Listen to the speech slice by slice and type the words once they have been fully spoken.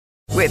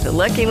With the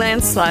Lucky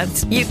Land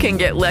Slots, you can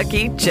get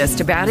lucky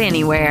just about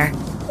anywhere.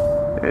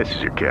 This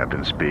is your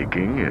captain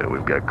speaking.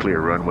 We've got clear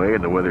runway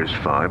and the weather's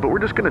fine, but we're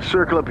just going to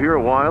circle up here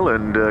a while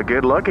and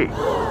get lucky.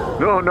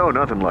 No,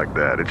 nothing like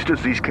that. It's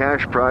just these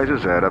cash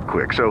prizes add up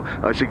quick. So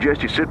I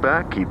suggest you sit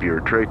back, keep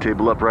your tray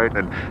table upright,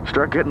 and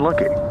start getting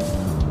lucky.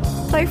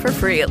 Play for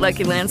free at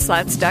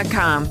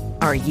LuckyLandSlots.com.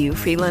 Are you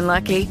feeling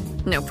lucky?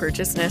 No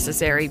purchase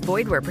necessary.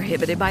 Void where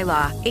prohibited by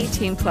law.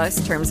 18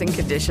 plus terms and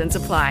conditions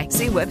apply.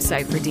 See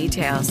website for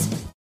details.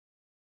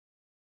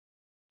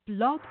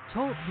 Blog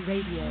Talk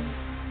Radio.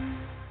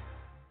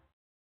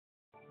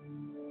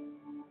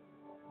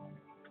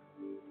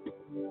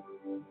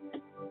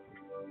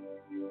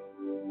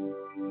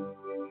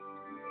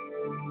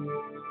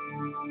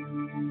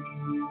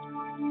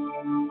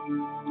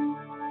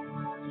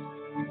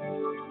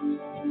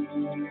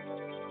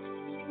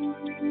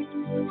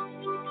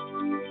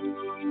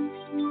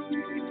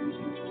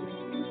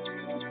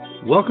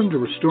 Welcome to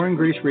Restoring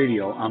Grace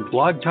Radio on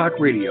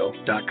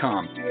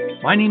blogtalkradio.com.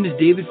 My name is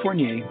David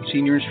Fournier,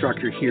 Senior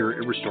Instructor here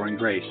at Restoring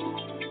Grace.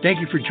 Thank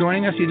you for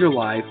joining us either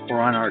live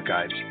or on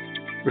archives.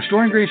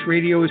 Restoring Grace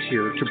Radio is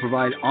here to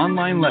provide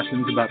online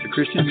lessons about the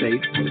Christian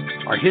faith,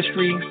 our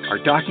history, our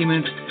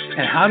documents,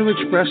 and how to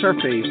express our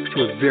faith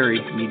to a very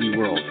needy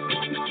world.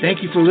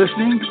 Thank you for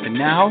listening, and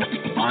now,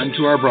 on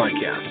to our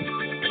broadcast.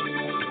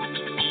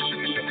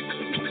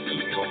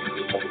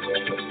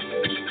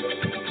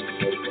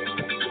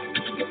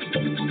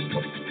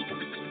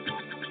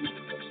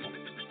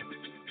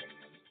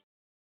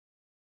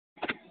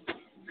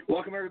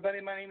 Welcome, everybody.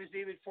 My name is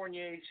David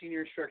Fournier,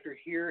 Senior Instructor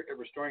here at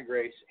Restoring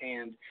Grace.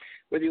 And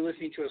whether you're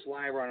listening to us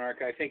live or on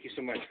archive, thank you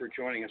so much for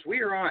joining us.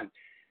 We are on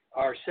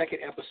our second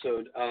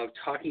episode of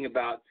talking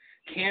about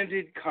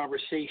candid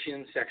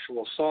conversation,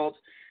 sexual assault.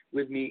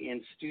 With me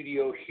in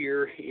studio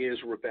here is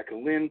Rebecca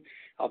Lynn.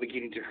 I'll be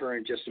getting to her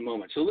in just a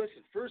moment. So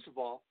listen, first of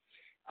all,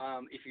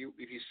 if you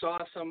saw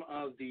some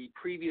of the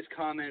previous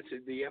comments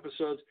of the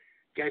episodes,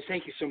 guys,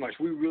 thank you so much.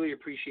 We really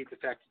appreciate the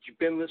fact that you've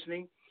been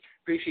listening.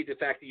 Appreciate the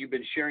fact that you've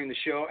been sharing the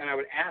show, and I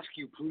would ask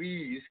you,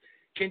 please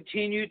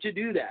continue to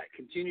do that.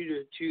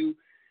 Continue to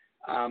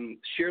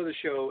share the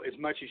show as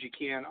much as you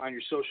can on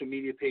your social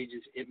media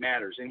pages. It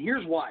matters, and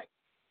here's why.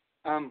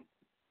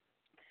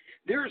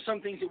 There are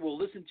some things that we'll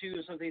listen to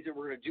and some things that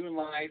we're going to do in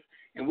life,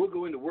 and we'll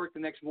go into work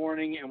the next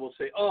morning, and we'll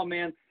say, oh,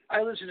 man,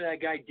 I listened to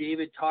that guy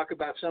David talk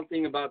about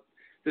something about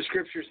the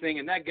scriptures thing,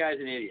 and that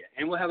guy's an idiot.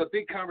 And we'll have a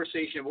big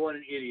conversation of what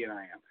an idiot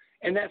I am.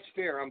 And that's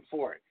fair. I'm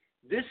for it.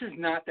 This is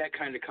not that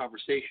kind of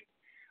conversation.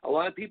 A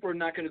lot of people are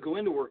not going to go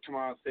into work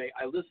tomorrow and say,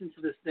 I listened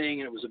to this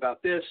thing, and it was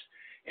about this,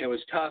 and it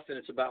was tough, and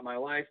it's about my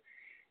life.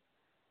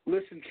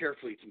 Listen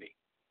carefully to me.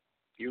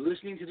 You're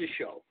listening to the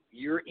show.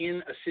 You're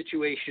in a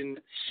situation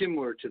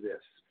similar to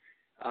this.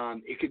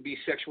 It could be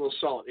sexual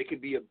assault. It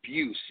could be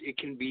abuse. It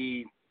can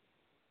be,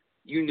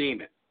 you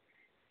name it.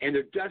 And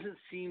there doesn't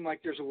seem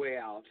like there's a way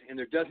out, and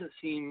there doesn't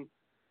seem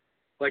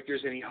like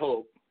there's any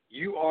hope.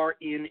 You are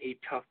in a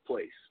tough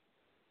place.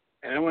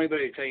 And I don't want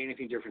anybody to tell you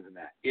anything different than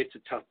that. It's a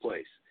tough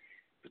place.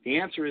 But the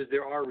answer is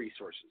there are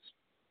resources.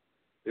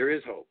 There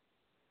is hope.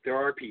 There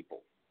are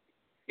people.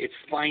 It's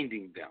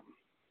finding them.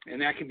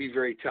 And that can be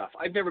very tough.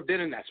 I've never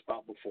been in that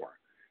spot before.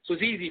 So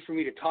it's easy for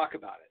me to talk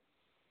about it.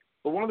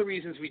 But one of the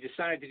reasons we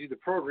decided to do the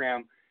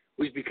program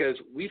was because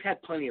we've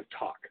had plenty of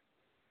talk.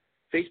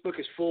 Facebook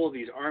is full of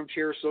these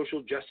armchair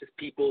social justice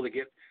people that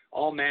get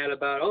all mad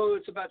about, oh,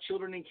 it's about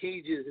children in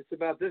cages. It's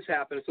about this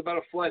happened. It's about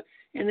a flood.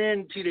 And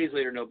then 2 days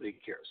later, nobody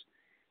cares.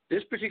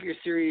 This particular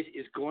series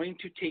is going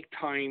to take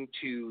time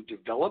to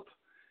develop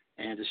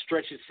and to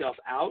stretch itself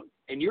out,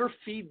 and your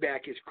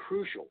feedback is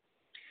crucial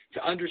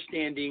to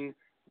understanding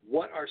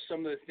what are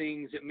some of the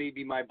things that may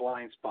be my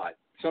blind spot,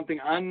 something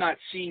I'm not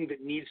seeing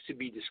that needs to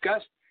be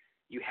discussed.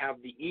 You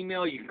have the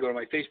email. You can go to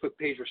my Facebook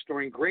page,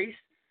 Restoring Grace,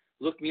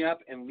 look me up,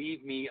 and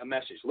leave me a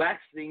message.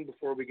 Last thing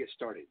before we get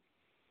started.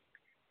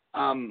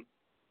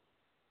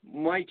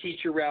 My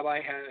teacher,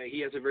 Rabbi, he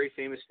has a very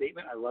famous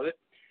statement. I love it.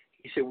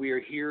 He said, we are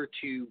here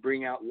to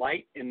bring out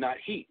light and not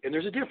heat. And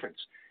there's a difference.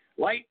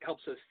 Light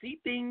helps us see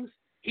things.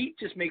 Heat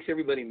just makes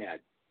everybody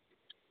mad.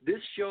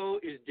 This show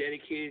is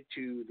dedicated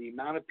to the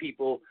amount of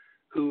people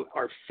who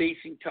are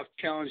facing tough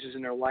challenges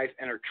in their life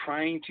and are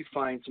trying to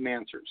find some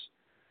answers.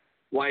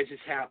 Why is this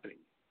happening?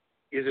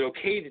 Is it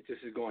okay that this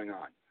is going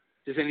on?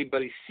 Does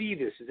anybody see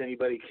this? Does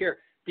anybody care?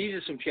 These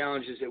are some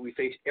challenges that we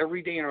face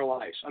every day in our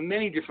lives on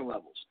many different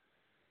levels.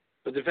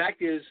 But the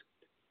fact is,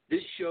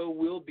 this show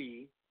will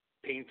be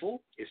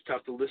painful. It's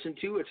tough to listen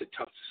to. It's a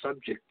tough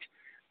subject.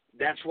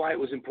 That's why it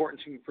was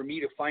important for me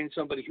to find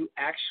somebody who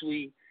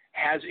actually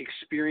has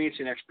experience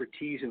and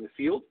expertise in the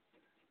field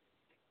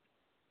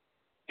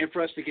and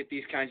for us to get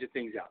these kinds of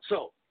things out.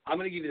 So I'm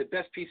going to give you the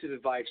best piece of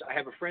advice. I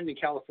have a friend in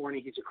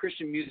California. He's a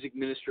Christian music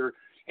minister,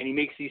 and he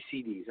makes these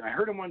CDs. And I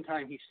heard him one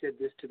time, he said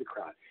this to the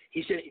crowd.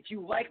 He said, if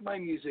you like my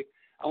music,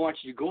 I want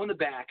you to go in the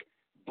back,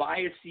 buy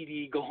a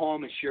CD, go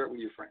home, and share it with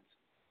your friends.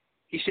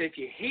 He said, if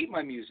you hate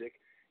my music,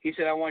 he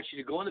said, I want you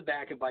to go in the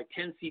back and buy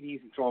 10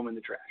 CDs and throw them in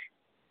the trash.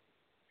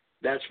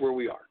 That's where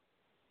we are.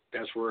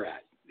 That's where we're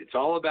at. It's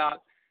all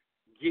about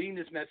getting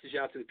this message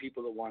out to the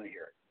people that want to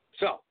hear it.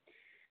 So,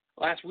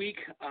 last week,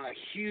 a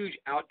huge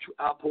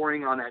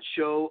outpouring on that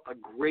show, a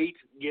great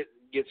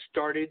get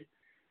started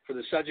for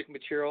the subject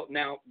material.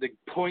 Now, the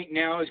point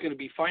now is going to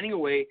be finding a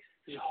way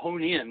to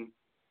hone in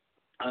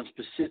on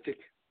specific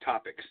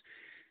topics.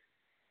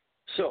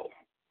 So,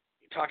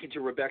 talking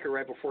to Rebecca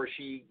right before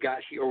she got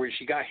here, or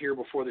she got here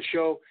before the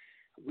show,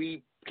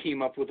 we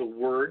came up with a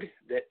word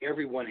that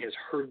everyone has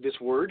heard this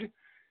word.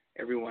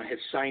 Everyone has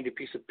signed a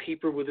piece of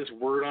paper with this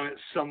word on it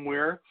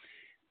somewhere.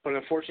 But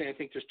unfortunately, I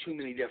think there's too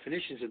many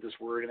definitions of this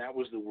word, and that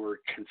was the word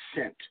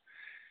consent.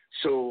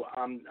 So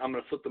I'm going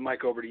to flip the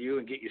mic over to you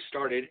and get you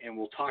started, and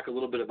we'll talk a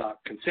little bit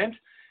about consent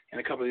and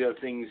a couple of the other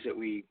things that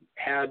we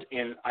had,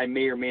 and I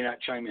may or may not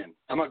chime in.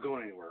 I'm not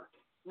going anywhere.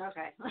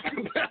 Okay.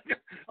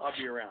 I'll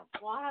be around.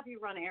 Well, I'll have you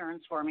run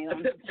errands for me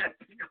then. That'd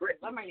be great.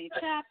 I might need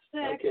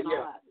chapstick and all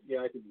that. Yeah,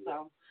 I can do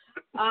that.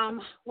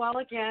 So, well,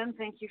 again,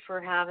 thank you for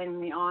having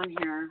me on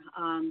here.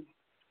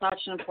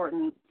 Such an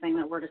important thing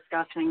that we're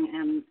discussing,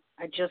 and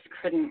I just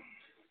couldn't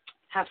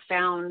have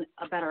found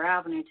a better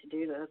avenue to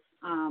do this.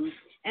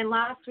 And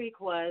last week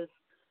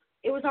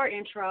it was our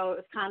intro. It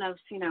was kind of,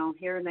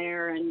 here and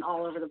there and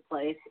all over the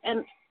place.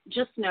 And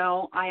just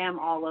know I am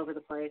all over the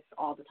place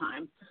all the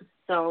time.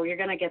 So you're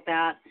going to get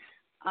that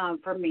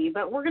from me.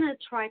 But we're going to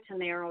try to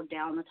narrow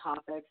down the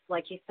topics.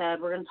 Like you said,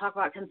 we're going to talk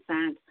about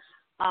consent.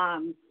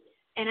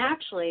 And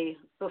actually,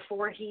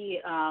 before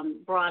he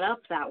brought up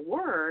that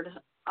word,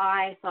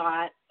 I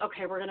thought,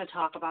 okay, we're going to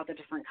talk about the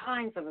different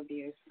kinds of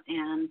abuse.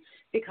 And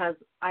because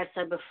I've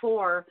said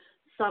before,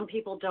 some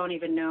people don't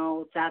even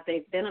know that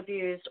they've been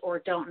abused or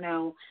don't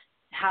know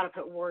how to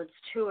put words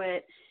to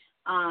it.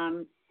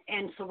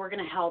 And so we're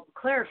going to help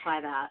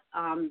clarify that.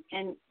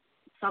 And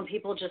some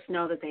people just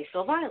know that they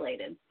feel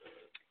violated.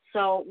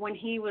 So when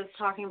he was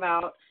talking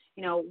about,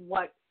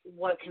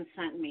 what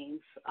consent means,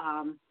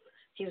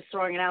 he was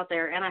throwing it out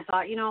there, and I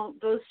thought,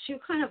 those two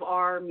kind of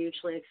are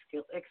mutually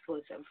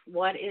exclusive.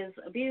 What is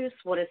abuse?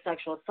 What is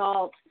sexual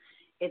assault?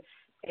 It's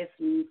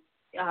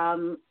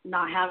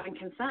not having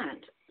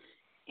consent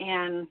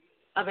and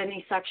of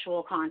any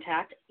sexual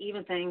contact,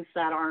 even things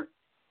that aren't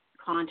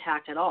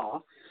contact at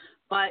all.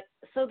 But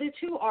so the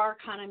two are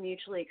kind of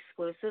mutually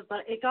exclusive, but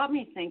it got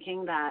me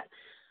thinking that,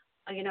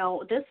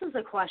 this is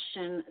a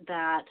question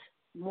that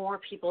more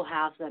people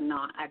have than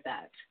not, I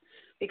bet,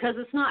 because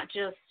it's not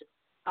just,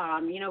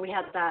 we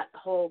had that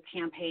whole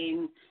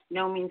campaign,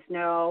 no means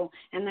no,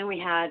 and then we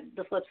had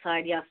the flip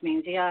side, yes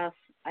means yes.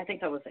 I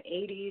think that was the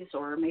 80s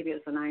or maybe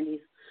it was the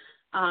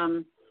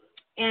 90s.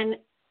 And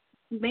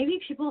maybe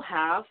people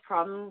have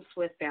problems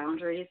with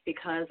boundaries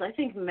because I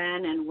think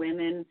men and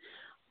women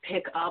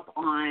pick up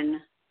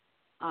on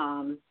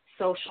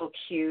social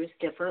cues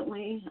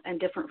differently and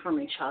different from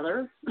each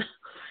other.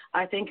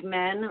 I think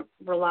men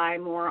rely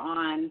more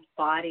on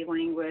body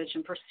language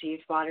and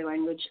perceived body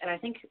language, and I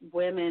think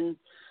women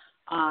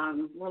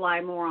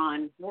rely more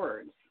on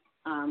words.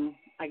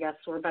 I guess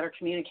we're better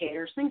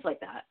communicators, things like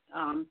that.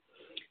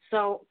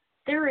 So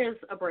there is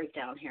a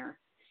breakdown here.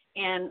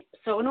 And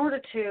so in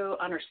order to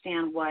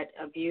understand what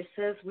abuse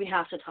is, we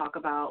have to talk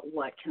about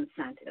what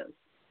consent is.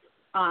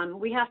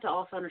 We have to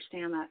also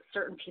understand that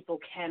certain people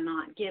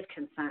cannot give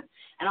consent.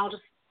 And I'll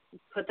just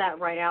put that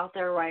right out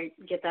there,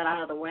 get that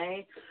out of the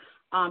way.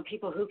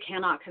 People who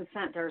cannot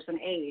consent, there's an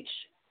age.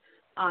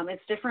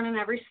 It's different in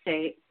every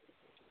state.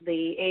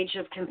 The age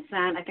of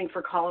consent, I think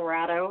for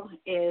Colorado,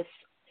 is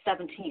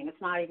 17.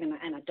 It's not even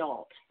an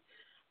adult.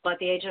 But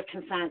the age of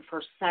consent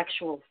for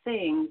sexual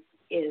things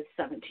is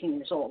 17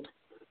 years old.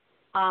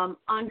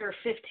 Under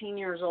 15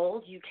 years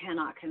old, you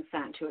cannot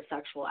consent to a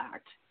sexual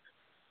act,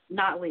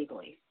 not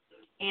legally.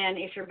 And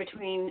if you're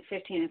between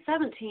 15 and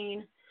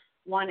 17,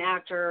 one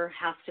actor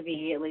has to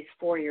be at least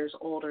 4 years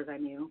older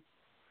than you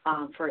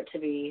for it to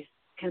be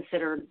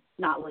considered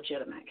not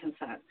legitimate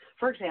consent.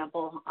 For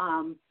example,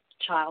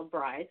 child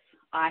brides.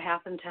 I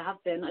happen to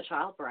have been a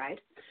child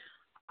bride.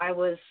 I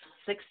was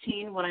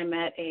 16 when I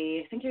met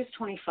I think he was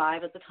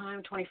 25 at the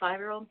time,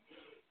 25-year-old.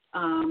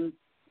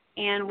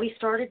 And we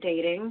started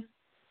dating.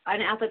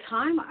 And at the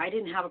time, I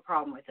didn't have a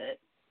problem with it.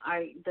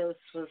 This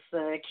was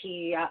the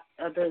key,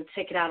 the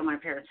ticket out of my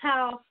parents'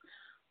 house.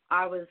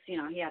 I was, he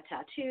had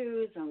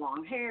tattoos and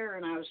long hair,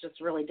 and I was just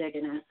really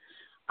digging it.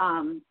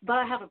 But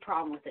I have a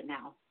problem with it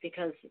now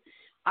because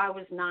I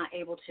was not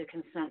able to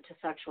consent to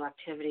sexual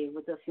activity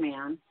with this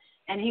man.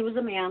 And he was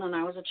a man and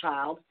I was a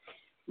child.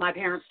 My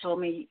parents told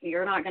me,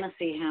 you're not going to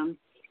see him.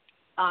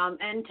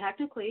 And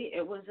technically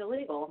it was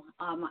illegal.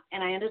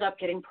 And I ended up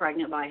getting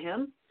pregnant by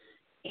him.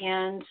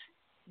 And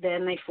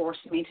then they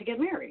forced me to get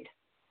married.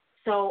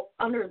 So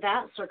under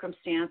that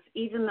circumstance,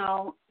 even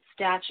though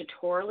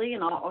statutorily,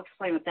 and I'll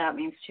explain what that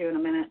means too in a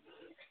minute,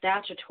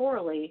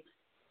 statutorily,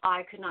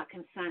 I could not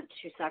consent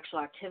to sexual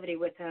activity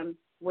with him,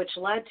 which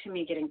led to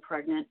me getting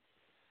pregnant.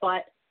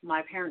 But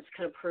my parents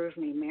could approve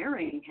me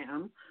marrying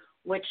him,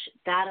 which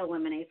that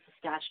eliminates the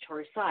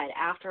statutory side.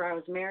 After I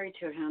was married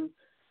to him,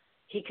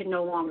 he could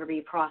no longer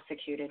be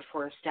prosecuted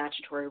for a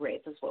statutory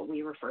rape, is what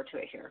we refer to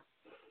it here.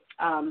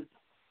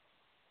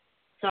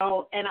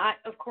 So, and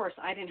of course,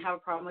 I didn't have a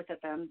problem with it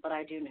then, but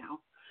I do now.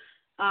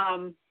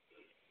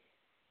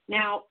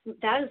 Now,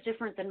 that is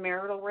different than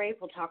marital rape.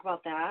 We'll talk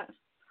about that.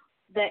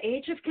 The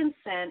age of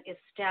consent is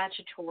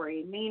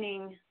statutory,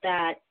 meaning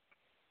that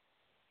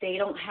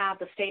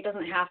the state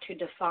doesn't have to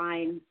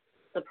define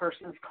the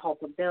person's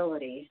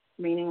culpability,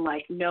 meaning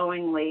like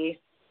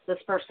this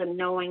person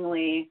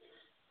knowingly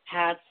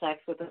had sex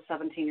with a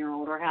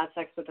 17-year-old or had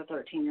sex with a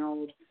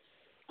 13-year-old.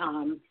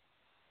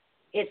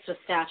 It's just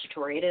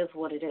statutory. It is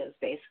what it is,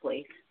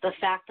 basically. The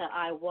fact that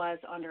I was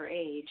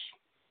underage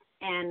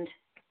and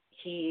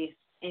he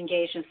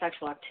engaged in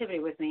sexual activity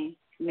with me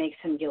makes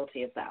him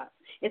guilty of that.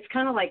 It's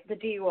kind of like the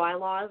DUI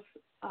laws.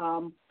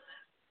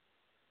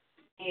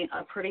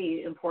 A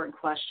pretty important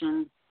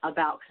question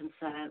about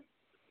consent.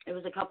 It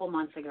was a couple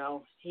months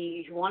ago.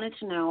 He wanted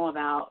to know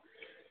about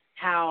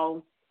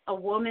how a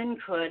woman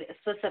could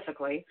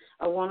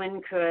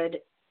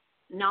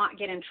not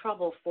get in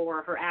trouble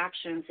for her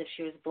actions if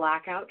she was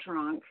blackout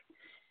drunk.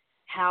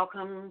 How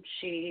come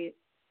she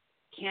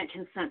can't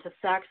consent to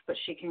sex, but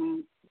she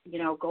can,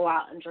 go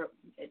out and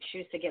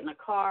choose to get in a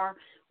car,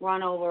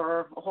 run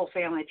over a whole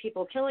family of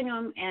people, killing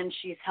them, and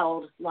she's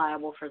held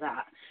liable for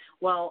that.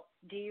 Well,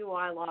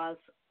 DUI laws,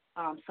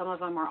 some of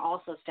them are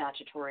also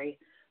statutory.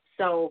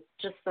 So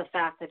just the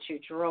fact that you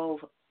drove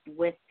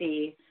with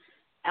the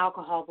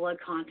alcohol blood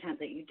content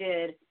that you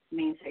did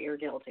means that you're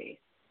guilty.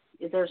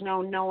 There's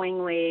no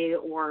knowingly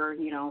or,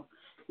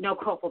 no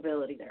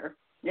culpability there.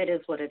 It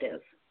is what it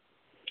is.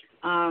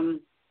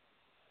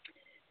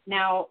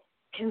 Now,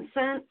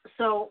 consent,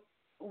 so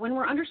when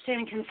we're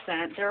understanding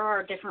consent, there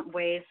are different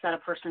ways that a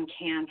person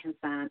can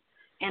consent.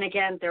 And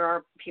again, there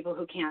are people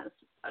who can't,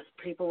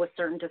 people with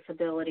certain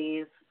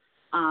disabilities,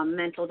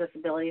 mental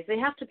disabilities. They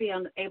have to be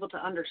able to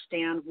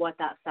understand what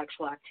that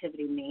sexual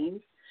activity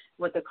means,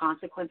 what the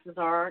consequences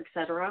are, et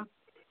cetera.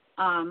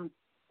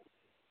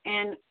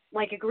 And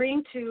like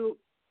agreeing to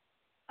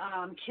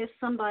kiss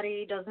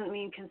somebody doesn't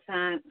mean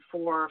consent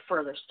for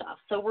further stuff.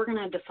 So we're going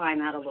to define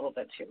that a little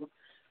bit too.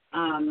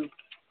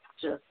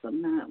 Just a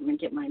minute, let me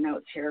get my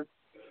notes here.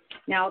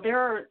 Now, there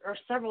are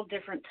several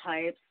different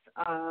types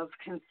of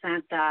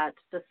consent that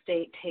the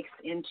state takes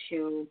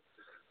into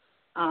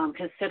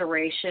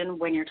consideration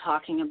when you're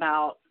talking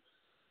about,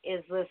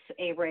 is this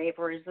a rape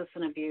or is this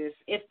an abuse?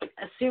 If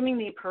assuming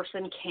the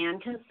person can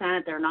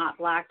consent, they're not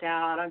blacked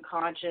out,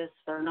 unconscious,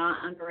 they're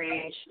not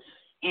underage,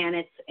 and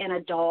it's an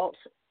adult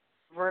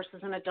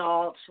versus an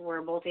adult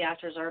where both the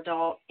actors are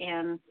adult,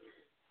 and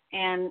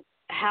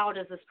how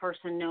does this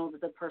person know that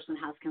the person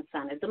has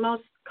consented? The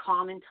most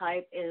common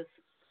type is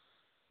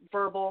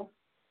verbal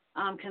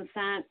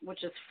consent,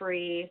 which is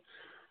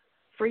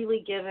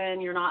freely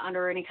given. You're not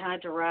under any kind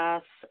of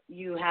duress.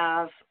 You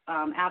have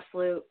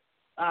absolute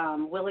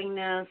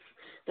willingness.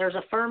 There's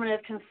affirmative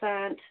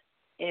consent.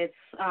 It's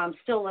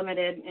still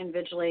limited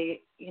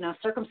individually.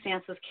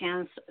 Circumstances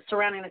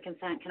surrounding the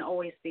consent can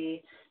always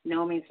be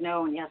no means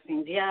no and yes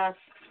means yes.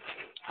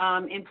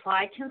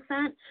 Implied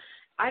consent,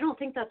 I don't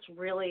think that's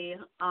really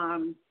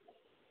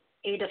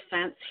a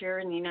defense here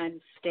in the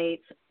United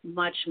States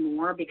much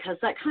more, because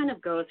that kind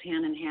of goes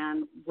hand in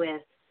hand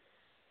with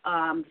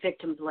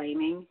victim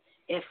blaming.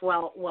 If,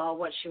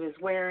 what she was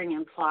wearing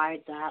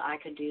implied that I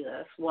could do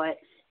this.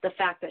 The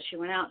fact that she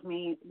went out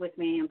with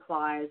me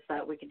implies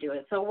that we could do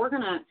it. So we're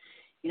going to,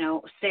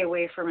 stay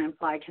away from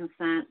implied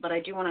consent, but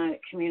I do want to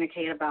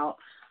communicate about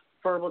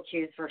verbal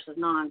cues versus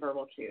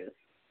nonverbal cues.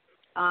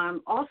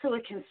 Also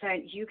with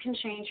consent, you can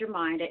change your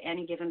mind at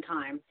any given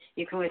time.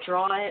 You can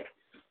withdraw it.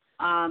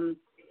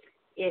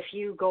 If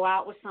you go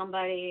out with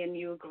somebody and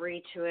you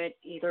agree to it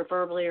either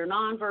verbally or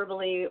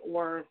non-verbally,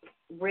 or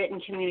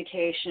written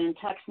communication,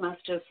 text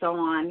messages, so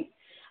on.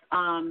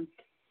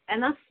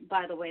 And that's,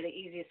 by the way, the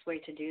easiest way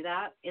to do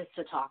that is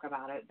to talk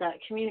about it. That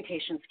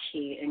communication's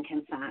key in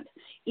consent.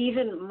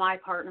 Even my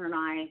partner and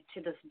I,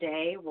 to this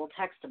day, will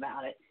text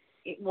about it.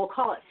 We'll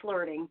call it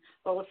flirting,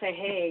 but we'll say,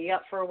 hey, you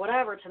up for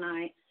whatever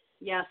tonight,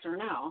 yes or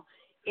no.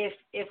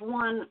 If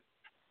one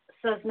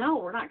says no,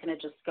 we're not going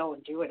to just go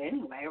and do it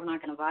anyway. We're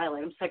not going to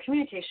violate them. So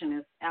communication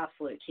is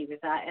absolute key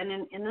with that.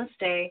 And in this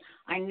day,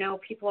 I know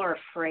people are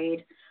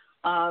afraid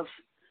of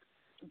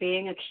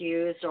being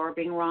accused or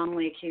being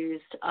wrongly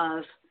accused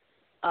of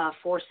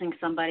forcing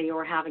somebody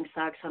or having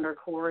sex under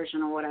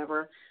coercion or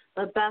whatever.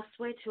 The best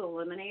way to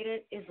eliminate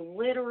it is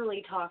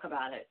literally talk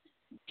about it.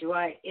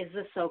 Is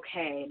this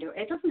okay?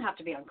 It doesn't have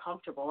to be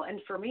uncomfortable.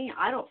 And for me,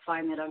 I don't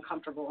find it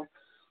uncomfortable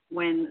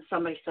when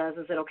somebody says,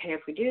 is it okay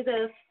if we do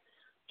this?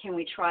 Can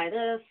we try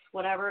this?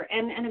 Whatever.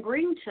 And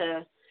agreeing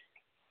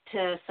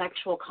to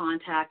sexual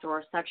contact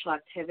or sexual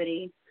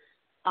activity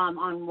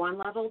on one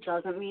level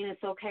doesn't mean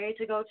it's okay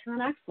to go to the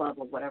next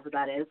level, whatever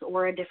that is,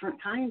 or a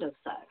different kind of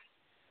sex.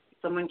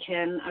 Someone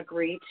can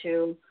agree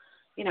to,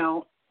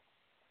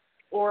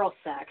 oral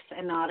sex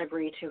and not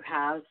agree to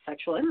have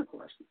sexual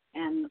intercourse,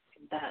 and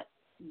that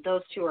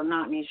those two are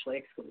not mutually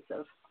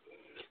exclusive.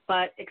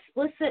 But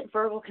explicit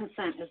verbal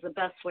consent is the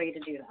best way to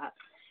do that.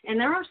 And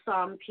there are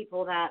some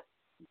people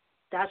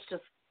that's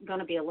just going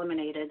to be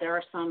eliminated. There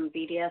are some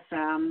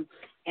BDSM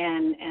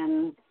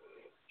and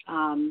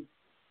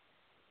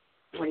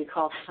what do you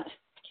call that?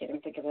 I can't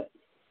even think of it.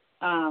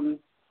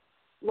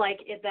 Like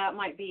if that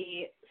might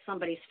be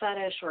somebody's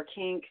fetish or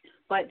kink,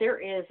 but there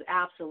is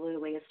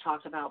absolutely, as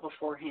talked about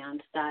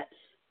beforehand, that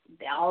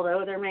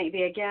although there may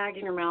be a gag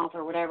in your mouth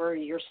or whatever,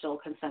 you're still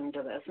consenting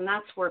to this. And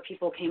that's where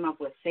people came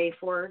up with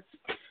safe words.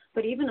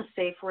 But even a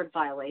safe word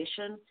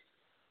violation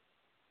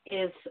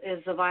is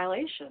a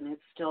violation.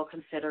 It's still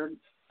considered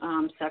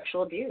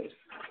sexual abuse.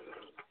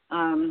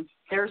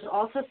 There's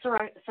also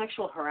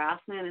sexual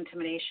harassment,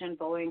 intimidation,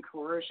 bullying,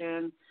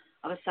 coercion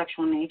of a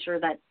sexual nature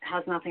that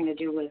has nothing to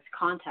do with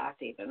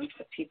contact even. If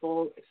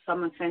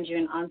someone sends you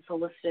an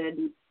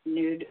unsolicited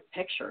nude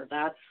picture,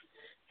 that's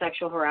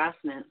sexual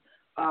harassment.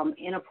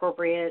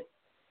 Inappropriate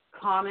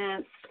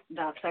comments,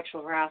 that's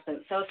sexual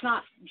harassment. So it's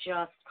not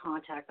just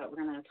contact that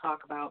we're going to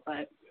talk about,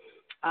 but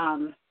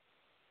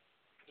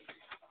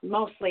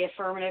mostly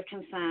affirmative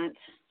consent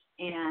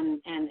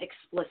and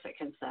explicit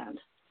consent.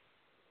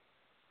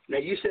 Now,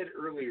 you said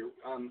earlier,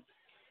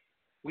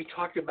 we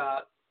talked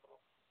about,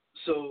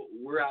 so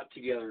we're out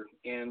together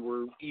and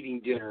we're eating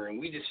dinner and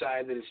we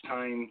decide that it's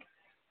time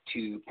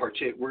to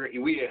partake.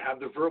 We have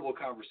the verbal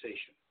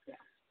conversation. Yeah.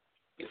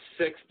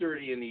 It's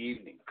 6:30 in the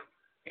evening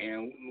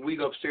and we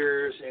go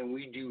upstairs and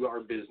we do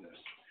our business.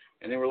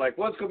 And then we're like,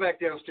 well, let's go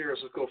back downstairs.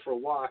 Let's go for a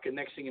walk. And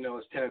next thing you know,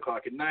 it's 10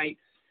 o'clock at night.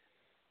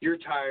 You're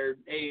tired.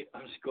 Hey,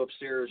 I'm just go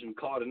upstairs and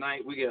call it a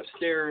night. We get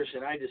upstairs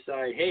and I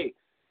decide, hey,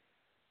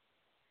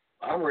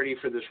 I'm ready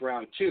for this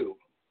round two.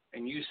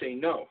 And you say,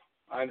 no,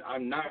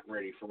 I'm not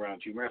ready for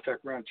round two. Matter of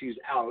fact, round two's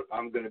out.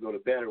 I'm going to go to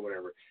bed or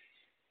whatever.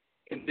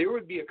 And there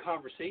would be a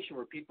conversation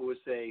where people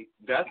would say,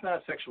 that's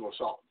not sexual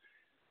assault.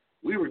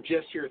 We were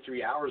just here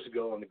 3 hours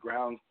ago on the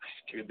ground.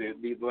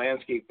 The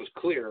landscape was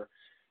clear.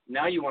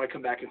 Now you want to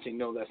come back and say,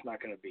 no, that's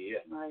not going to be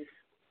it. Right.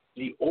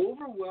 The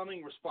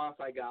overwhelming response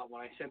I got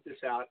when I sent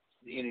this out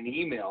in an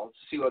email to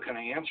see what kind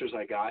of answers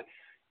I got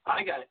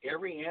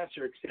every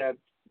answer except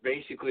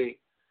basically,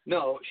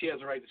 no, she has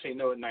the right to say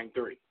no at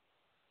 9:30.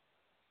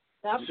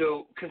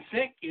 So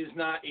consent is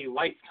not a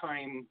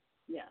lifetime.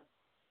 Yeah.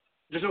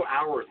 There's no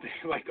hour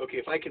thing. Like, okay,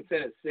 if I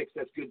consent at 6,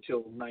 that's good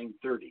till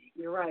 9:30.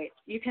 You're right.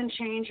 You can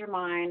change your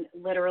mind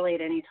literally at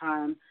any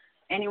time.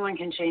 Anyone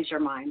can change their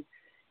mind.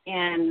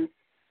 And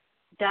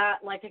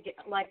that, like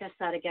I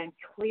said, again,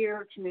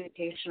 clear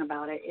communication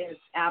about it is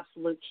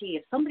absolute key.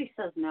 If somebody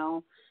says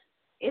no,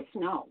 it's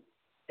no.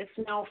 It's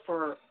no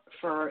for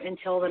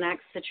until the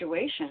next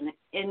situation,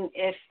 and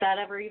if that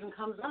ever even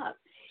comes up.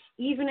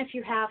 Even if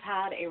you have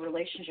had a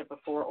relationship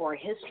before or a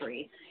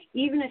history,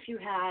 even if you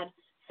had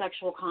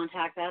sexual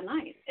contact that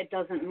night, it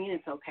doesn't mean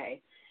it's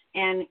okay.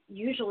 And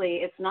usually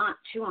it's not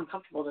too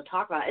uncomfortable to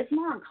talk about. It's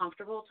more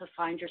uncomfortable to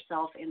find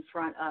yourself in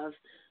front of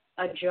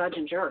a judge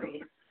and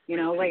jury,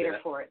 later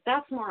for it.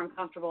 That's more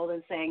uncomfortable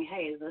than saying,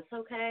 hey, is this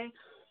okay?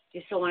 Do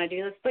you still want to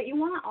do this? But you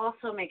want to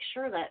also make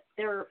sure that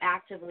they're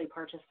actively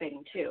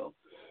participating too.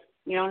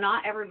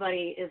 Not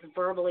everybody is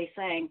verbally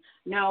saying,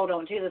 no,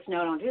 don't do this,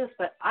 no, don't do this.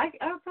 But I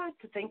got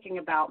to thinking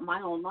about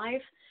my own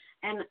life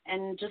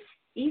and just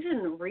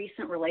even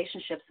recent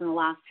relationships in the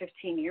last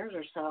 15 years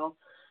or so.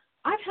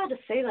 I've had to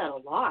say that a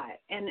lot.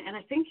 And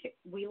I think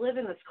we live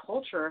in this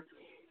culture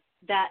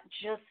that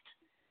just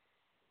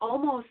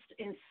almost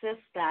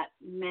insists that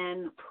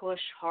men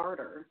push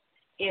harder.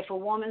 If a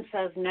woman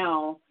says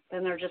no,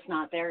 then they're just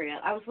not there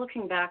yet. I was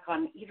looking back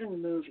on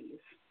even movies,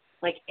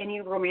 like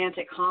any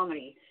romantic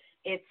comedy.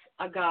 It's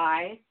a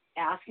guy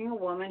asking a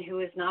woman who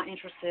is not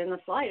interested in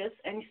the slightest,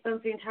 and he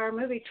spends the entire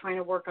movie trying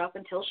to work up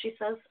until she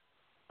says,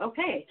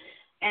 okay.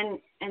 And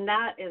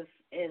that is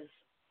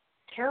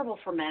terrible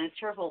for men. It's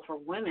terrible for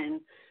women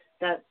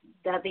that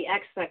the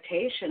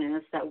expectation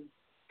is that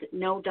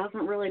no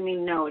doesn't really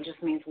mean no. It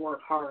just means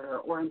work harder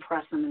or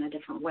impress them in a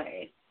different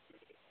way.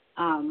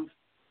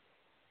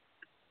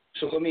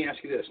 So let me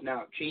ask you this.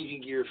 Now,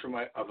 changing gears from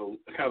kind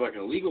of like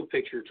a legal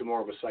picture to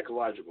more of a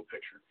psychological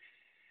picture.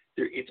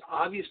 It's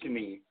obvious to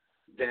me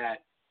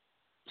that,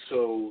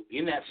 so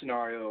in that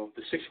scenario,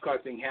 the 6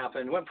 o'clock thing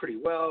happened, went pretty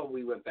well.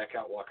 We went back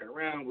out walking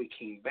around. We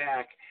came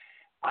back.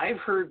 I've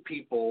heard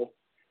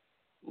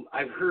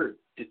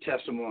the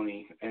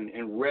testimony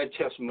and read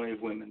testimony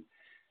of women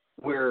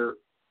where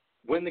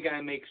when the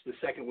guy makes the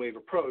second wave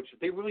approach,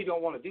 they really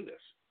don't want to do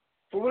this.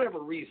 For whatever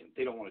reason,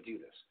 they don't want to do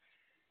this.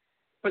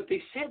 But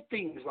they said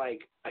things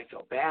like, I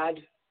felt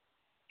bad.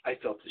 I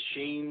felt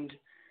ashamed.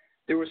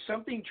 There was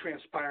something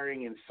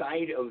transpiring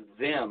inside of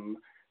them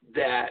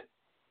that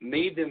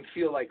made them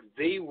feel like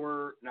they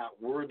were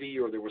not worthy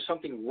or there was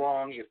something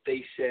wrong if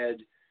they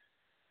said,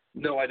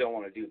 no, I don't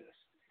want to do this.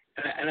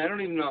 And I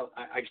don't even know,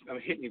 I'm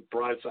hitting you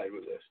broadside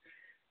with this.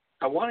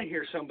 I want to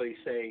hear somebody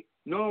say,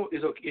 no,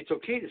 it's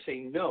okay to say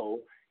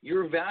no.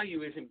 Your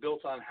value isn't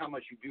built on how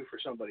much you do for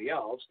somebody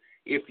else.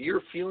 If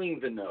you're feeling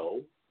the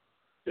no,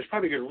 there's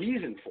probably a good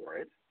reason for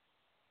it.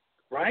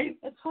 Right?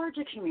 It's hard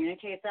to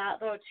communicate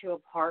that, though, to a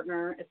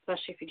partner,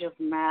 especially if you just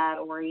met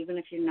or even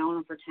if you've known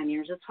them for 10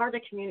 years. It's hard to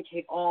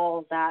communicate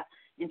all that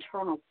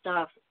internal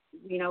stuff,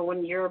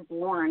 when you're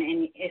born,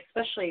 and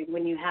especially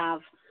when you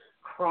have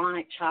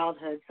chronic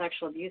childhood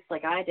sexual abuse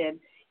like I did.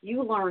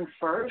 you learn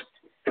first,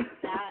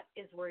 that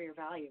is where your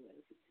value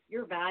is.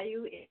 Your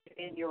value is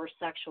in your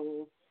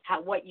sexual,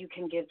 what you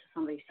can give to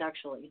somebody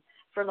sexually.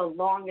 For the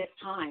longest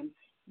time,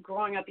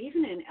 growing up,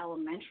 even in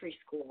elementary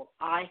school,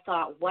 I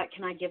thought, what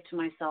can I give to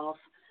myself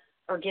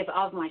or give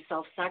of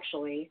myself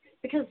sexually,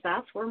 because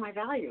that's where my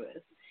value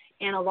is.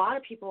 And a lot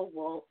of people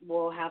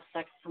will have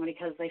sex with somebody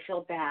because they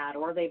feel bad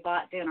or they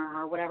bought dinner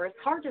or whatever. It's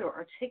hard to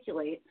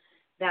articulate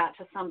that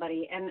to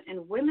somebody.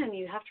 And women,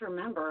 you have to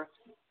remember,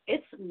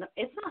 it's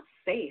not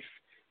safe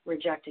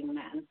rejecting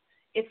men.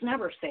 It's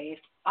never safe.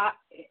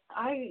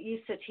 I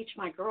used to teach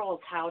my girls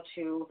how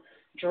to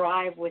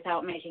drive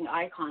without making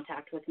eye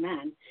contact with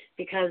men,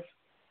 because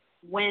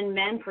when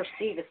men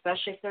perceive,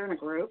 especially if they're in a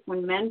group,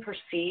 when men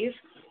perceive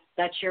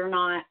that you're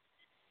not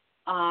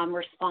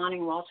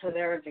responding well to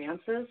their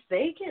advances,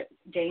 they get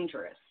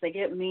dangerous. They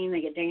get mean.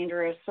 They get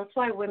dangerous. That's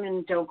why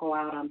women don't go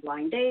out on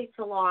blind dates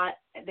a lot.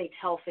 They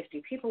tell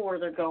 50 people where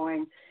they're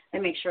going. They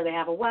make sure they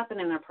have a weapon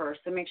in their purse.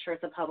 They make sure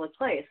it's a public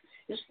place.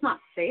 It's just not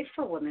safe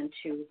for women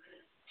to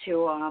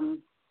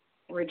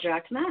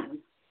reject men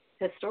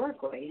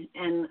historically.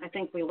 And I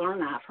think we learn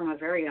that from a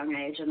very young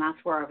age, and that's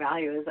where our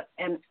value is.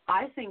 And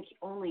I think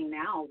only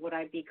now would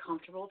I be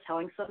comfortable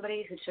telling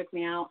somebody who took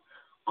me out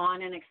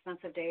on an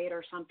expensive date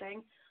or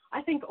something.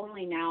 I think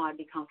only now I'd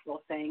be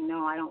comfortable saying,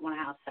 no, I don't want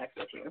to have sex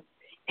with you.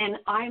 And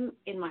I'm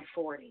in my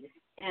 40s,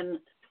 and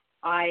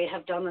I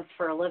have done this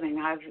for a living.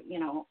 I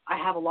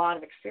have a lot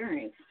of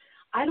experience.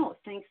 I don't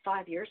think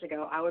 5 years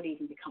ago I would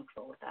even be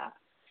comfortable with that.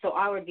 So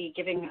I would be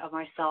giving of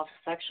myself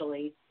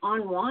sexually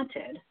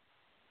unwanted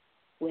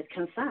with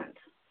consent.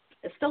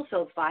 It still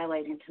feels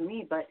violating to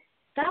me, but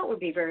that would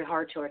be very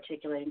hard to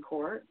articulate in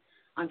court,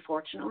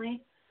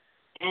 unfortunately.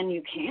 And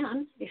you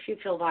can if you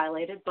feel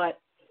violated, but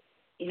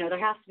there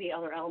has to be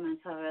other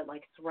elements of it,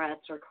 like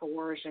threats or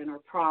coercion or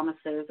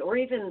promises, or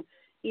even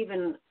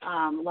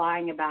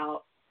lying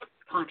about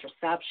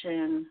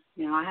contraception.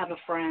 I have a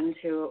friend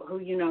who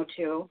you know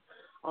too.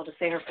 I'll just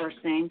say her first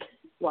name.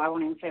 Well, I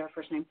won't even say her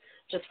first name,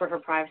 just for her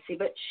privacy.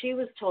 But she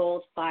was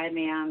told by a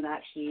man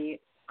that he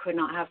could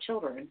not have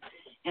children,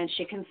 and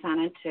she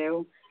consented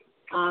to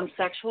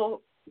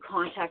sexual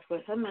contact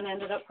with him and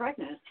ended up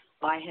pregnant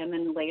by him,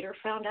 and later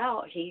found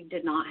out he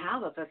did not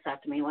have a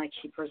vasectomy like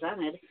he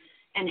presented.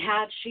 And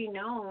had she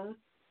known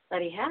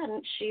that he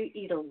hadn't, she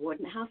either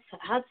wouldn't have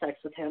had sex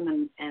with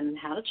him and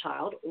had a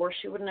child, or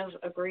she wouldn't have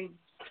agreed,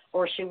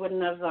 or she would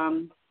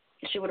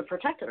have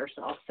protected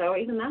herself. So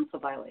even that's a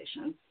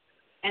violation.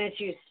 And it's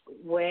used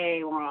way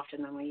more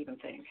often than we even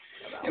think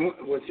about. And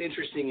what's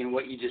interesting in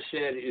what you just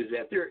said is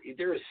that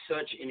there is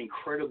such an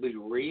incredibly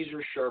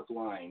razor-sharp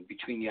line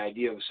between the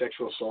idea of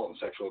sexual assault and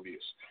sexual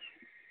abuse.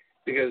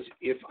 Because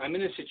if I'm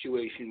in a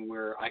situation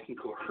where I can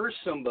coerce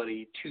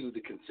somebody to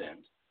the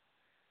consent,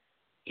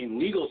 in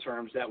legal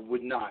terms, that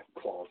would not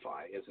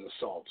qualify as an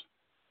assault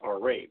or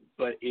rape.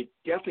 But it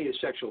definitely is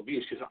sexual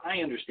abuse, because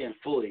I understand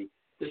fully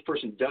this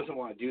person doesn't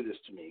want to do this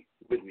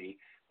with me,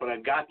 but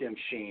I've got them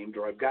shamed,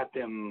 or I've got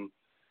them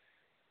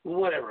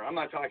whatever. I'm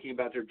not talking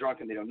about they're drunk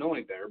and they don't know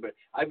any better, but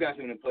I've got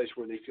them in a place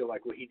where they feel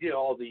like, well, he did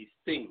all these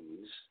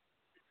things,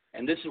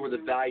 and this is where the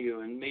value,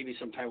 and maybe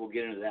sometime we'll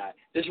get into that,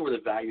 this is where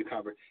the value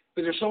comes.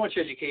 But there's so much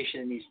education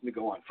that needs to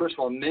go on. First of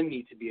all, men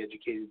need to be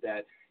educated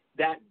that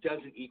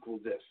doesn't equal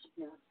this.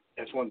 Yeah.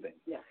 That's one thing.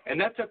 Yeah. And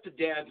that's up to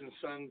dads and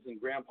sons and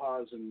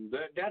grandpas, and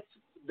that's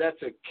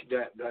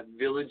that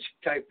village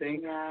type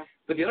thing. Yeah.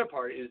 But the other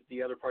part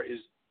is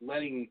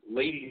letting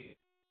ladies,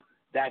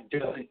 that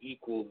doesn't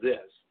equal this.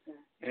 Yeah.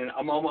 And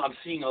I'm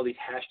seeing all these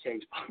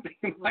hashtags popping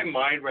in my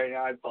mind right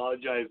now. I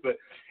apologize, but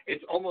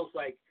it's almost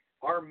like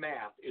our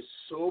math is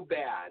so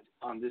bad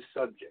on this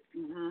subject.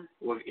 Mm-hmm.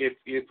 Well,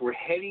 if we're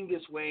heading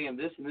this way and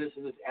this and this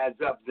and this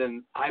adds up,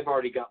 then I've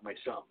already got my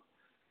sum.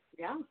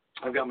 Yeah.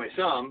 I've got my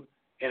sum.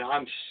 And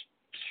I'm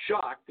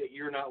shocked that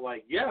you're not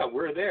like, yeah,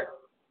 we're there.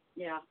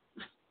 Yeah.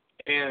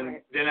 And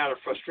right. Then out of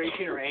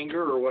frustration or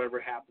anger or whatever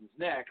happens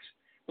next,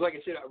 but like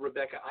I said,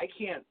 Rebecca, I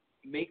can't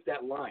make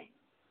that line.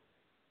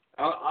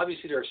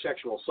 Obviously, there are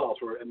sexual assaults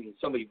where,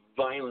 somebody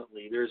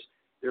violently, there's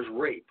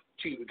rape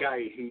to a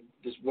guy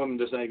this woman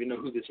does not even know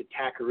who this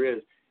attacker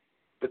is.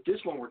 But this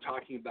one we're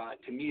talking about,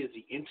 to me, is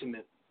the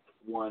intimate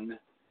one.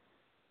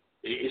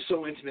 It's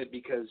so intimate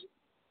because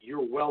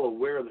you're well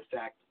aware of the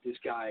fact that this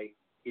guy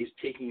is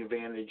taking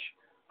advantage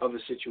of a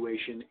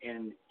situation,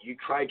 and you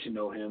tried to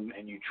know him,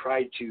 and you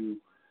tried to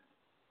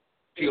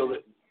feel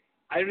that.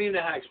 I don't even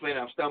know how to explain it.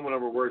 I'm stumbling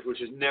over words, which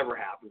never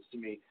happens to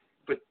me.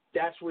 But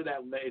that's where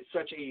it's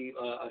such a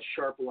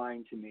sharp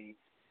line to me.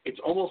 It's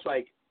almost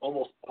like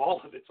almost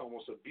all of it's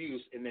almost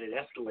abuse, and then it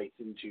escalates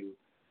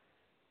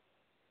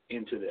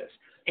into this.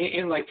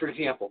 And like, for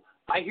example,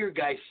 I hear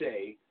guys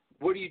say,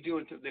 what are you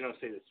doing? They don't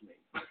say this to me.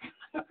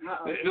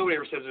 Nobody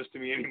ever says this to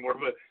me anymore,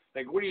 but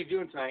like, what are you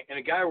doing tonight? And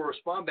a guy will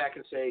respond back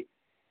and say,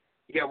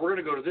 yeah, we're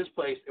going to go to this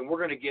place and we're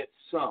going to get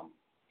some.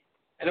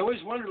 And I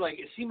always wondered, like,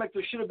 it seemed like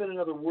there should have been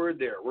another word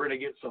there. We're going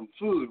to get some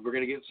food. We're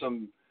going to get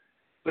some.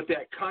 But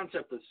that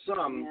concept of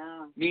some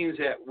means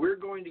that we're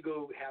going to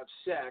go have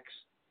sex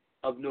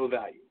of no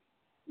value.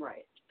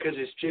 Right. Because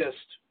it's just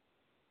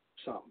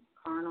Some.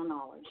 Carnal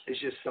knowledge. It's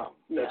just some.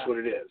 That's what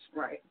it is.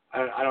 Right.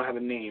 I don't have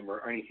a name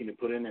or anything to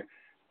put in there.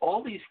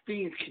 All these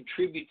things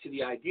contribute to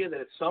the idea that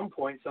at some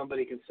point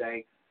somebody can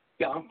say,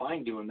 yeah, I'm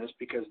fine doing this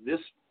because this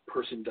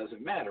person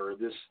doesn't matter or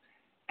this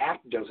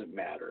act doesn't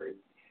matter.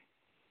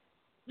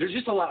 There's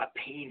just a lot of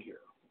pain here.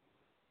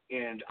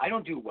 And I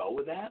don't do well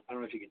with that. I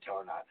don't know if you can tell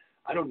or not.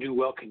 I don't do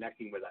well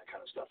connecting with that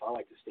kind of stuff. I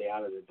like to stay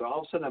out of it. But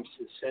all of a sudden I'm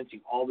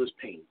sensing all this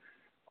pain,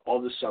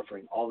 all this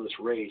suffering, all this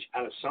rage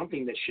out of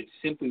something that should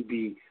simply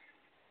be,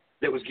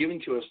 that was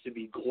given to us to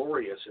be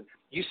glorious. And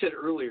you said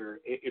earlier,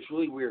 it's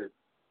really weird.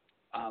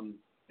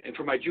 And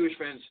for my Jewish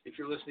friends, if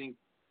you're listening,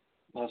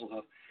 Mazel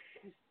Tov.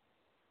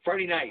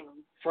 Friday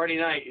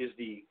night is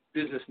the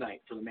business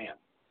night for the man,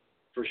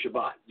 for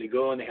Shabbat. They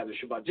go and they have the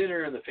Shabbat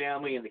dinner and the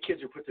family and the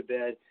kids are put to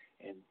bed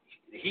and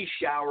he's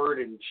showered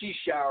and she's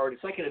showered.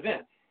 It's like an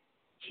event.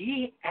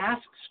 He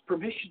asks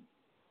permission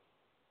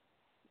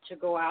to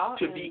go out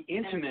to be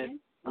intimate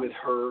with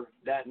her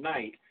that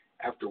night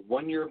after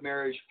 1 year of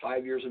marriage,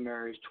 5 years of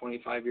marriage,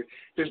 25 years.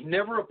 There's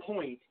never a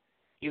point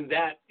in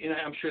that, and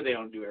I'm sure they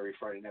don't do every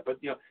Friday night, but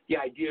the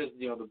idea is,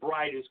 the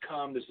bride has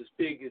come, there's this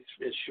big,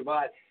 it's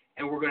Shabbat,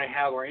 and we're going to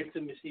have our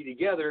intimacy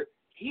together.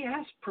 He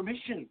asks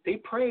permission. They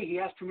pray. He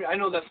asks permission. I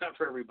know that's not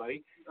for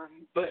everybody,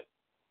 but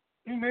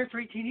you're married for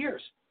 18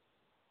 years.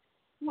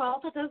 Well,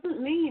 that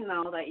doesn't mean,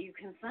 though, that you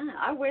consent.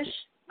 I wish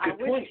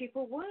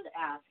people would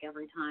ask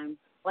every time.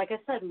 Like I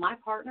said, my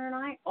partner and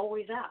I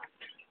always ask.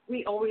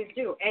 We always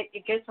do.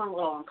 It gets a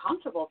little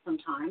uncomfortable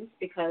sometimes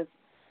because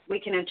we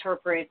can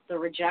interpret the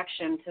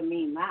rejection to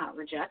mean that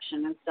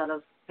rejection instead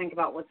of think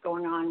about what's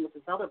going on with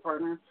this other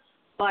partner.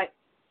 But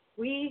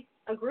we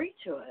agree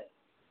to it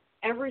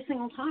every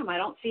single time. I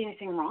don't see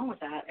anything wrong with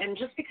that. And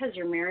just because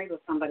you're married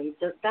with somebody,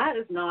 that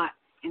is not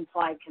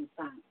implied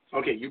consent.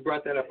 Okay, you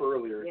brought that up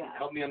earlier. Yeah.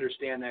 Help me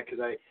understand that because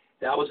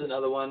that was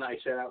another one. I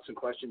set out some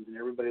questions and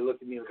everybody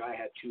looked at me like I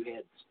had two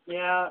heads.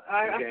 Yeah,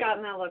 I've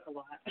gotten that look a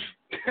lot.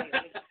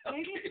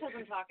 Maybe it's because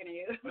I'm talking to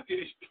you.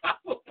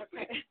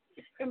 Okay.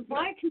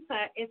 Implied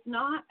consent is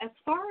not, as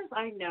far as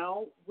I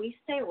know, we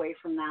stay away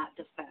from that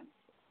defense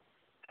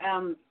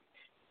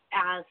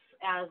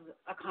as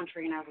a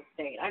country and as a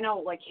state. I know,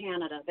 like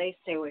Canada, they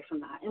stay away from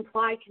that.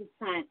 Implied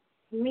consent,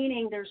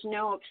 meaning there's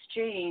no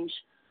exchange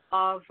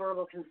of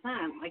verbal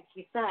consent. Like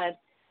you said,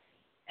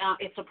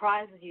 it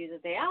surprises you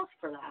that they ask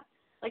for that.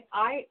 Like,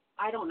 I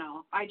don't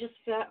know. I just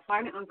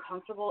find it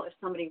uncomfortable if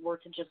somebody were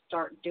to just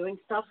start doing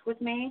stuff with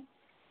me,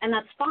 and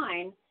that's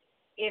fine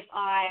if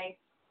I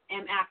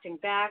am acting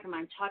back and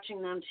I'm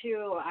touching them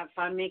too, if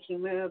I'm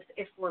making moves,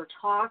 if we're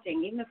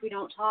talking, even if we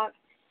don't talk,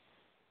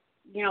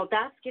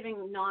 that's giving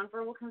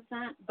nonverbal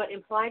consent, but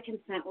implied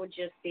consent would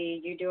just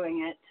be you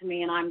doing it to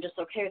me and I'm just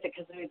okay with it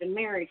because we've been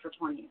married for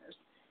 20 years,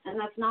 and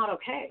that's not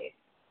okay.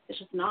 It's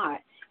just not.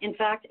 In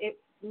fact,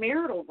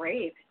 marital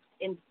rape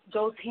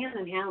goes hand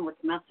in hand with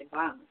domestic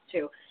violence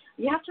too.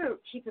 You have to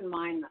keep in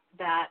mind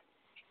that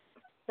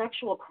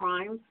sexual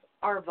crimes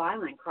are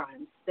violent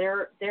crimes.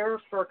 They're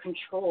for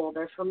control.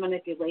 They're for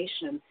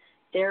manipulation.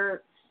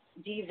 They're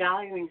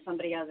devaluing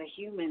somebody as a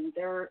human.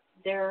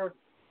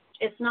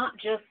 It's not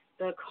just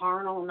the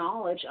carnal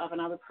knowledge of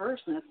another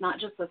person. It's not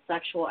just a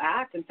sexual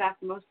act. In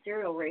fact, most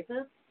serial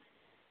rapists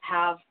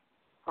have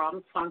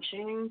problems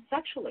functioning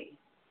sexually.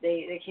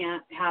 They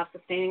can't have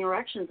sustaining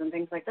erections and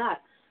things like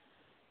that.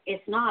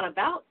 It's not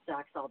about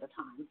sex all the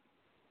time.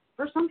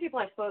 For some people,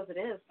 I suppose it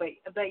is,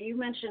 but you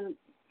mentioned,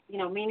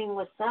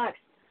 meaningless sex.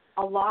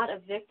 A lot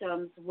of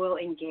victims will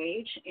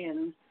engage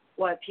in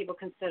what people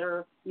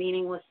consider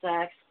meaningless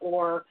sex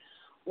or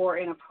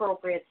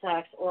inappropriate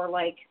sex or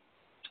like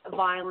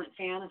violent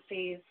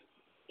fantasies.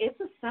 It's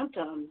a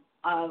symptom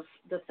of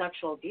the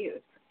sexual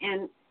abuse.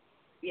 And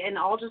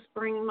I'll just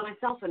bring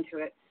myself into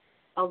it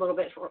a little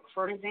bit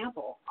for an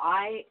example.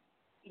 I,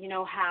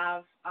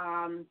 have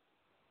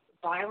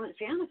violent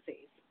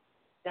fantasies.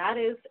 That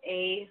is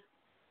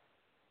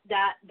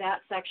that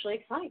sexually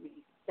excite me.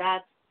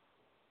 That's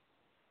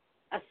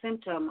a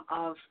symptom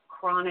of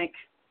chronic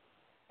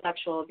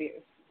sexual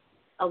abuse.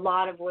 A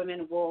lot of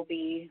women will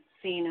be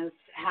seen as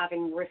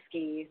having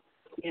risky,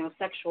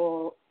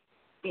 sexual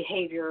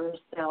behaviors.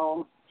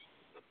 So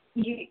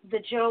the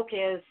joke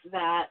is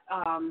that,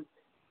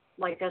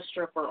 like a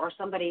stripper or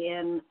somebody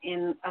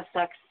in a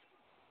sex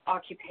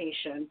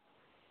occupation,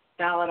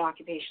 valid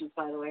occupations,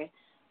 by the way,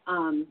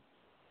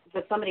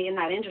 that somebody in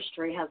that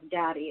industry has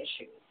daddy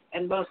issues.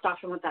 And most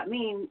often what that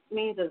means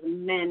is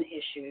men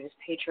issues,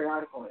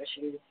 patriarchal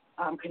issues,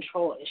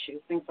 control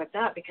issues, things like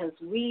that, because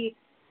we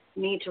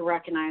need to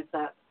recognize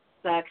that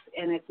sex,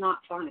 and it's not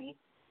funny,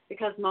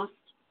 because most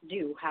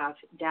do have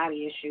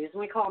daddy issues, and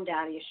we call them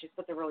daddy issues,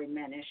 but they're really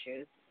men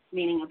issues,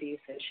 meaning abuse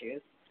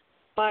issues.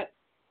 But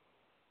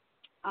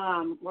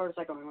where was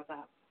I going with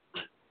that?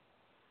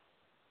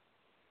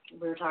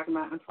 We were talking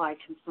about implied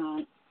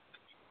consent.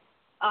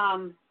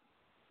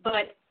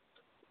 But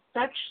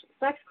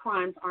sex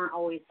crimes aren't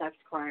always sex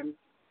crimes,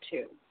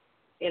 too.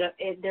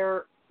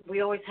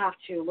 We always have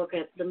to look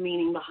at the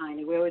meaning behind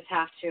it. We always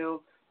have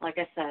to, like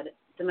I said,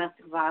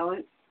 domestic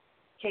violence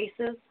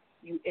cases,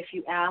 if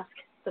you ask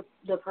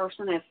the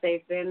person, if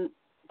they've been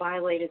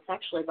violated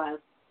sexually by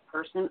a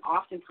person,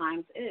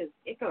 oftentimes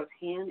it goes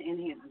hand in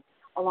hand,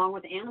 along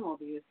with animal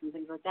abuse and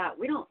things like that.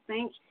 We don't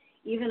think,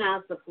 even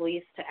as the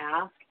police, to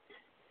ask,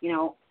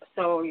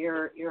 so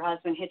your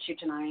husband hit you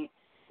tonight.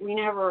 We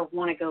never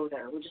want to go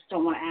there. We just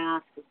don't want to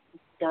ask,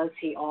 does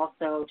he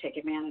also take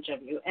advantage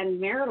of you? And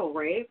marital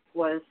rape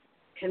was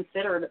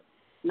considered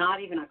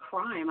not even a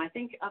crime, I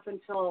think, up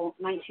until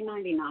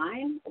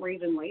 1999 or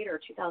even later,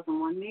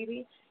 2001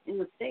 maybe, in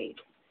the States.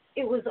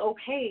 It was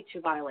okay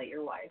to violate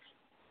your wife.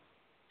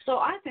 So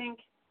I think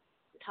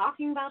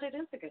talking about it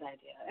is a good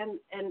idea. And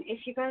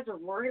if you guys are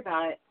worried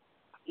about it,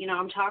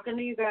 I'm talking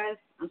to you guys.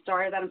 I'm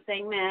sorry that I'm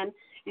saying men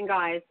and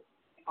guys.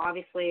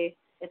 Obviously,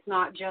 it's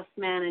not just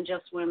men and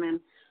just women.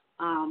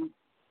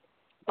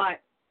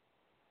 But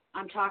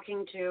I'm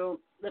talking to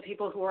the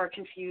people who are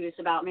confused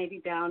about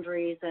maybe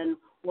boundaries and,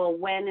 well,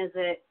 when is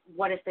it,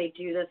 what if they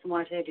do this and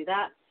what if they do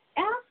that?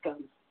 Ask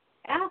them.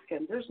 Ask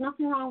them. There's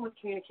nothing wrong with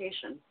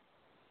communication.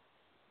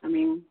 I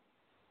mean,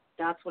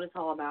 that's what it's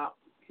all about,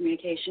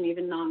 communication,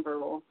 even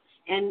nonverbal.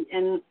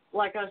 And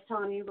like I was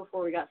telling you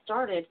before we got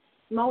started,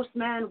 most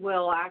men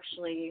will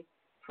actually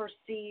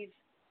perceive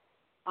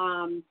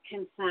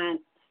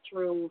consent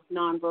through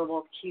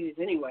nonverbal cues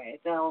anyway.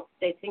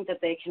 They think that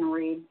they can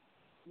read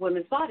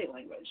women's body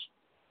language.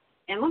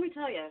 And let me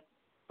tell you,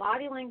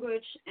 body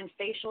language and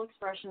facial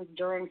expressions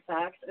during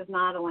sex is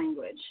not a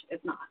language.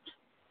 It's not.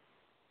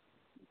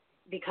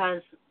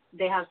 Because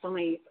they have so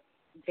many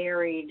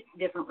varied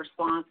different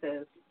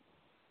responses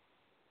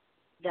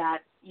that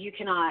you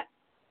cannot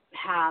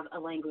have a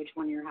language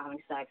when you're having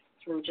sex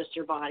through just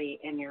your body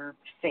and your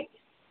face.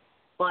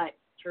 But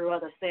through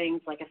other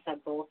things, like I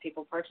said, both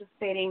people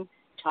participating,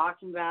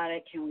 talking about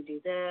it. Can we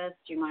do this?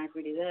 Do you mind if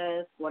we do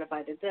this? What if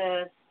I did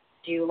this?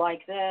 Do you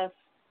like this?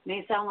 It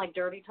may sound like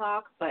dirty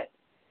talk, but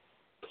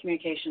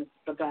communication is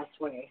the best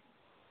way.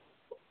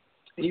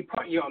 And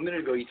a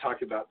minute ago you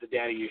talked about the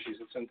daddy issues,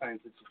 and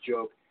sometimes it's a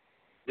joke.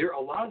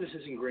 A lot of this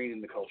is ingrained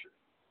in the culture.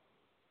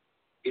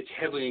 It's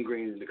heavily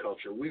ingrained in the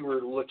culture. We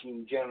were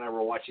looking, Jen and I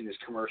were watching this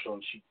commercial,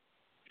 and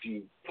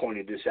she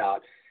pointed this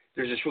out.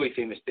 There's this really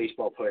famous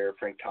baseball player,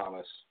 Frank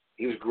Thomas.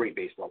 He was a great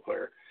baseball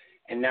player.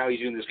 And now he's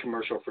doing this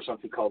commercial for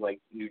something called like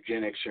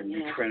Nugenics or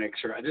Nutrenics.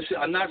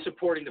 I'm not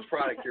supporting the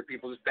product here,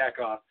 people. Just back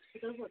off. He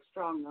does look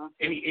strong, though.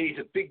 And he's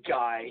a big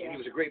guy, and he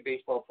was a great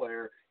baseball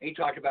player. And he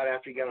talked about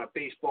after he got out of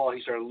baseball,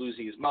 he started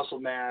losing his muscle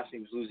mass, and he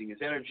was losing his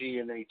energy,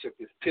 and then he took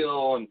this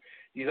pill. And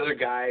these other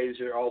guys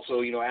are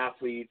also,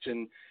 athletes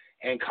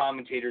and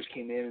commentators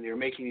came in, and they were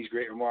making these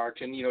great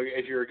remarks. And,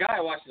 if you're a guy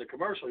watching the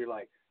commercial, you're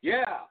like,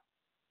 yeah.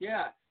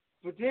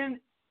 But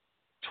then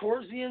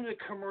towards the end of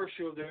the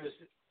commercial,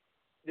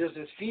 there's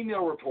this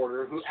female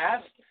reporter who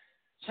asked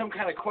some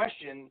kind of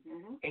question,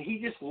 and he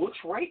just looks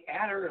right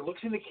at her and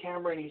looks in the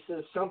camera, and he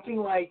says something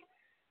like,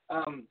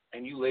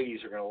 and you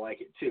ladies are going to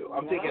like it too.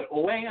 I'm thinking,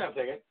 hang on a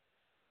second.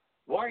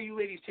 Why are you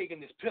ladies taking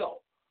this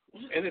pill?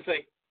 And it's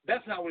like,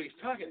 that's not what he's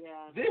talking.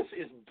 Yeah. This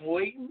is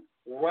blatant,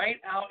 right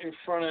out in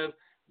front of,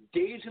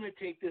 Dave's going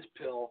to take this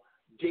pill.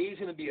 Dave's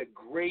going to be a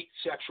great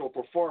sexual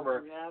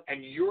performer,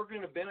 and you're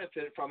going to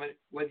benefit from it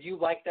whether you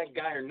like that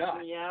guy or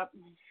not. Yep.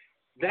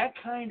 That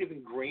kind of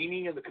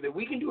ingraining of that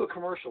we can do a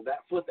commercial, that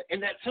flip it,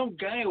 and that some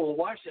guy will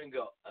watch that and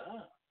go,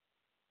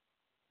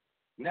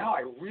 now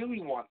I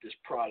really want this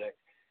product.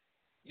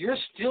 You're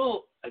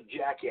still a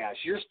jackass.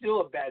 You're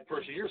still a bad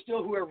person. You're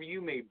still whoever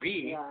you may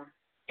be. Yeah.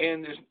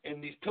 And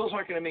these pills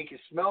aren't going to make you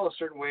smell a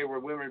certain way where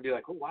women will be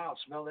like, oh, wow,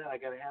 smell that. I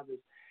got to have this.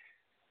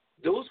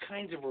 Those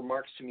kinds of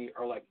remarks to me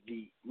are like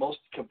the most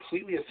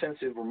completely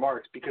offensive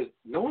remarks because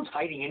no one's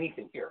hiding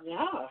anything here.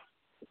 Yeah.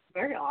 It's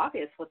very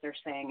obvious what they're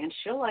saying, and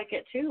she'll like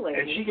it too,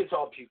 lady. And she gets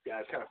all puked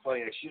out. It's kind of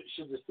funny. Like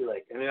she'll just be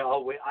like, and then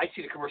I'll wait. I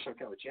see the commercial. I'm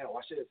kind of like, Janet,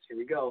 watch this. Here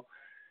we go.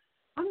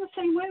 I'm the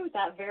same way with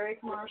that very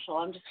commercial.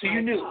 I'm just. So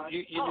you knew.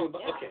 You knew.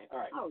 About, yeah. Okay. All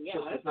right. Oh yeah.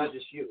 So it's not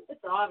just you.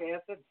 It's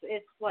obvious.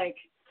 It's like,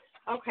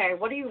 okay,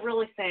 what are you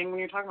really saying when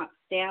you're talking about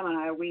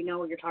stamina? We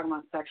know you're talking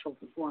about sexual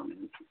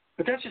performance.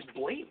 But that's just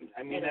blatant.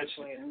 I mean, that's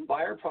blatant.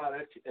 Buy our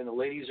product, and the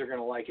ladies are going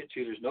to like it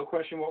too. There's no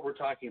question what we're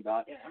talking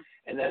about. Yeah.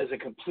 And that is a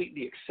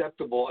completely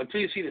acceptable.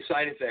 Until you see the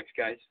side effects,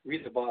 guys,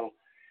 read the bottle.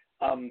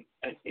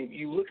 If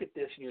you look at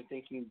this and you're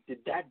thinking, did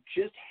that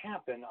just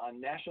happen on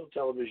national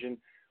television?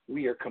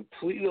 We are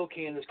completely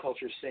okay in this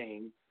culture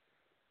saying,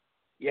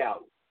 yeah,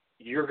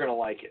 you're going to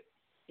like it.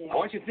 Yeah. I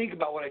want you to think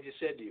about what I just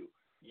said to you.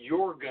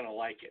 You're going to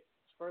like it.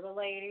 For the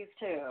ladies,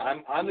 too.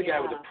 I'm the guy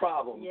with the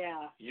problem.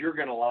 Yeah. You're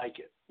going to like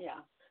it. Yeah.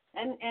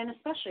 And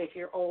especially if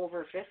you're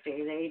over 50,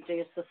 they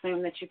just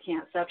assume that you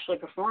can't sexually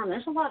perform.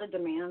 There's a lot of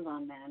demands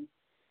on men,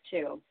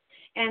 too.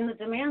 And the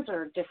demands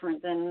are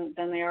different than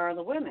they are on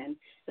the women,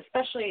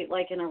 especially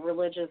like in a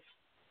religious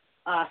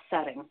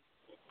setting.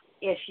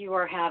 If you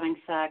are having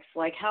sex,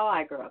 like how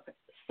I grew up,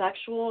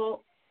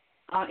 sexual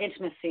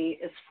intimacy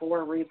is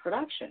for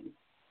reproduction.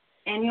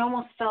 And you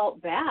almost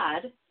felt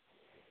bad.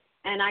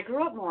 And I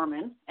grew up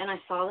Mormon, and I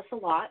saw this a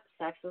lot.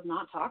 Sex was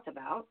not talked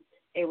about.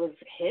 It was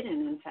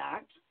hidden, in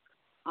fact.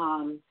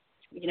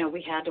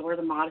 We had to wear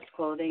the modest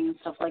clothing and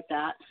stuff like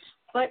that.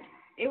 But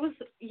it was,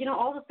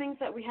 all the things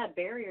that we had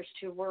barriers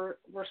to were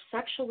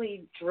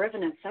sexually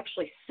driven and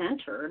sexually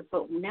centered,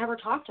 but never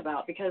talked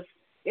about because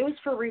it was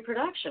for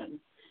reproduction.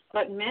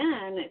 But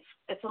men,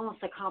 it's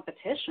almost a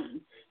competition,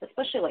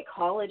 especially like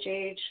college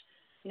age.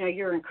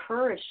 You're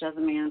encouraged as a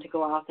man to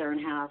go out there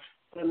and have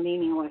the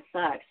meaningless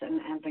sex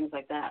and things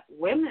like that.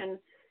 Women,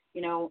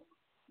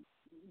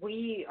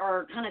 we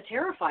are kind of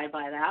terrified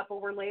by that, but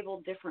we're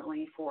labeled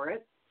differently for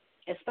it,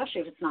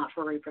 especially if it's not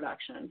for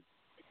reproduction.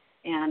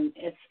 And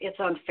it's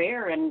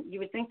unfair, and you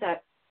would think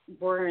that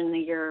we're in the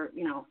year,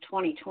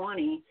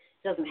 2020,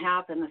 it doesn't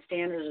happen, the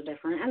standards are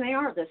different, and they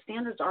are. The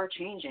standards are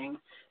changing.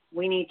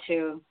 We need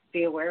to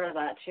be aware of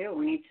that too.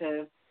 We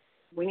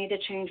need to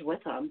change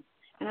with them.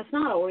 And it's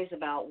not always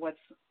about what's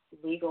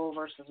legal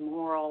versus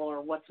moral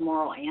or what's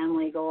moral and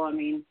legal. I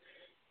mean,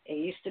 it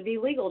used to be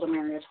legal to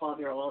marry a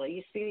 12-year-old. It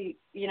used to be,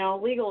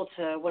 legal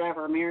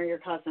to marry your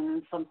cousin.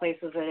 In some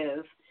places it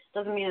is.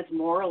 Doesn't mean it's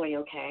morally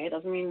okay. It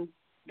doesn't mean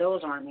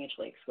those aren't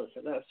mutually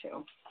exclusive, those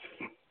two.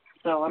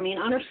 So, I mean,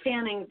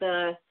 understanding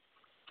the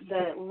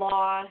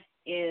law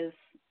is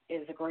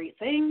a great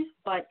thing,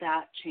 but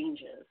that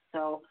changes.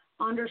 So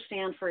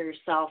understand for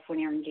yourself when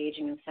you're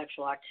engaging in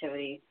sexual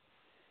activity,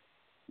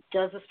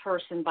 does this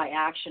person by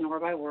action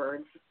or by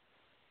words,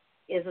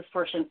 is this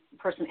person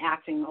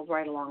acting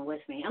right along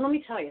with me? And let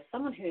me tell you,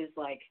 someone who's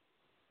like,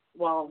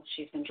 well,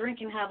 she's been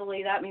drinking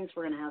heavily, that means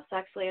we're going to have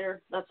sex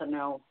later, that's a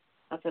no.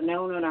 That's a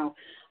no.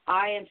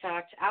 I, in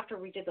fact, after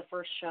we did the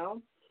first show,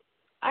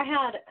 I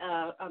had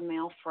a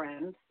male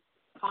friend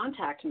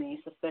contact me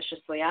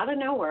suspiciously out of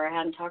nowhere. I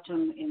hadn't talked to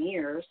him in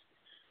years,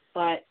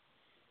 but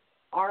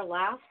our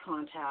last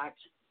contact,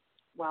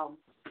 well,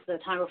 the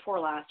time before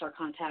last, our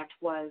contact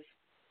was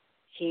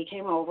he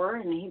came over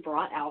and he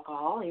brought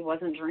alcohol. He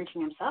wasn't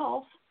drinking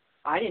himself.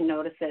 I didn't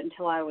notice it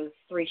until I was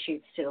 3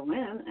 sheets to the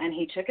wind, and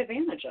he took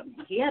advantage of me.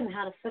 He hadn't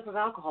had a sip of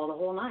alcohol the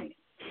whole night.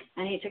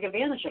 And he took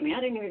advantage of me. I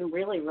didn't even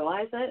really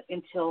realize it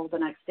until the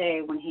next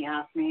day when he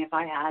asked me if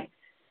I had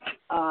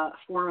a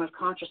form of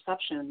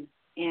contraception.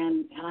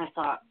 And I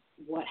thought,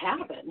 what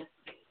happened?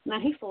 And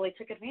then he fully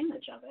took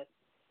advantage of it.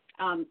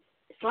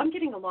 So I'm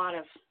getting a lot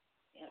of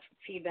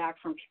feedback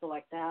from people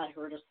like that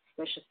who are just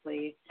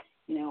suspiciously,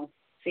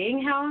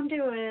 seeing how I'm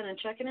doing and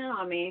checking in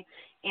on me.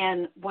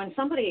 And when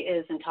somebody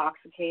is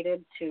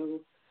intoxicated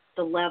to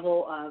the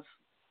level of,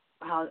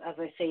 how, as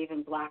I say,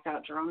 even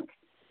blackout drunk,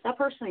 that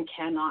person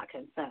cannot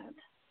consent.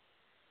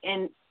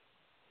 And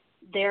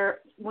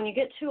when you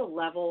get to a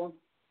level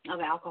of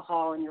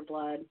alcohol in your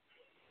blood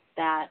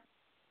that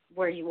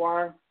where you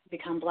are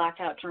become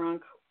blackout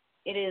drunk,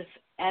 it is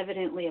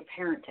evidently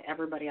apparent to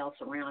everybody else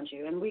around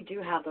you. And we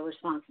do have the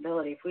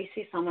responsibility. If we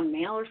see someone,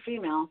 male or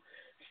female,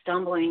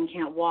 stumbling,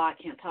 can't walk,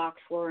 can't talk,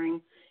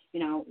 slurring,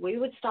 we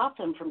would stop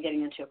them from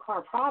getting into a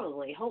car,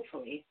 probably,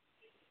 hopefully,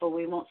 but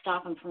we won't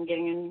stop them from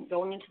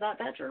going into that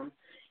bedroom.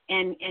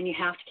 And you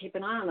have to keep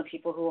an eye on the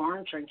people who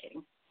aren't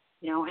drinking,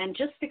 and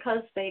just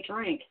because they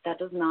drink, that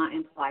does not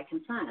imply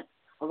consent.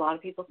 A lot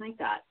of people think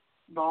that.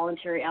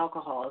 Voluntary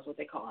alcohol is what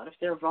they call it. If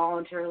they're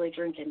voluntarily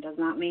drinking, does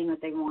not mean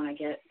that they want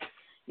to get,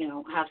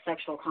 have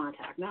sexual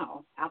contact.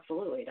 No,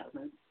 absolutely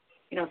doesn't.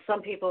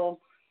 Some people,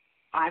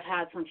 I've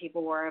had some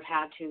people where I've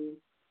had to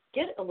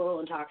get a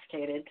little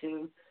intoxicated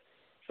to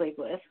sleep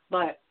with,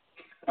 but,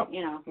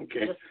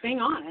 okay. Just being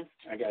honest.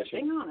 I got you.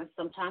 Being honest.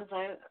 Sometimes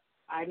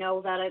I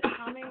know that it's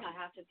coming. I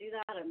have to do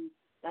that, and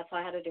that's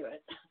why I had to do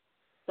it.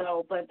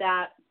 So, but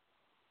that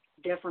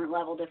different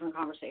level, different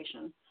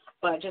conversation.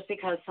 But just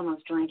because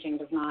someone's drinking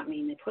does not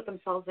mean they put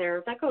themselves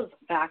there. That goes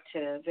back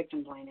to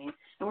victim blaming,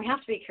 and we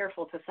have to be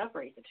careful to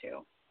separate the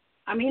two.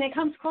 I mean, it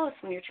comes close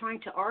when you're trying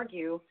to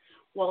argue,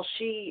 well,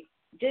 she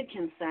did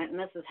consent, and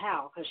this is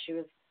how, because she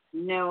was,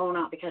 no,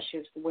 not because she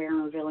was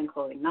wearing revealing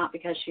clothing, not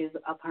because she was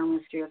a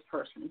promiscuous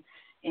person,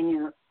 in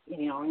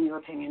your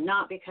opinion,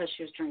 not because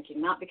she was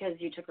drinking, not because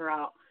you took her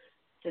out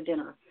to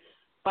dinner.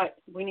 But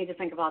we need to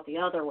think about the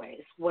other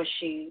ways. Was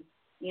she,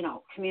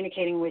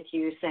 communicating with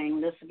you, saying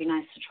this would be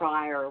nice to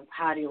try, or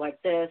how do you like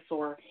this,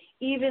 or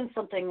even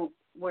something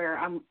where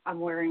I'm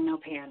wearing no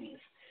panties.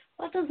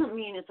 That doesn't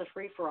mean it's a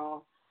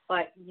free-for-all,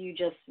 but you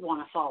just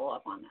want to follow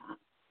up on that.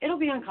 It'll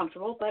be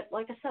uncomfortable, but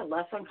like I said,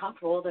 less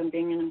uncomfortable than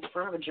being in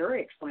front of a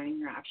jury explaining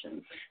your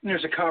actions. And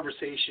there's a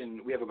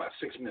conversation. We have about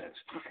 6 minutes.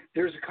 Okay.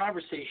 There's a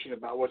conversation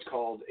about what's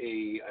called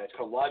it's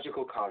called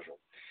logical causal.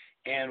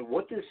 And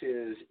what this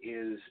is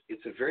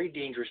it's a very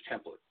dangerous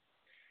template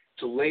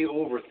to lay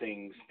over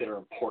things that are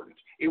important.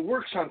 It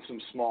works on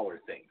some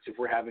smaller things. If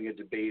we're having a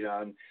debate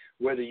on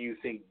whether you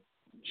think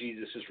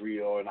Jesus is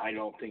real and I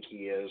don't think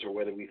he is, or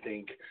whether we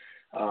think,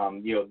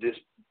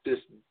 this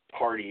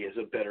party is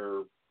a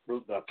better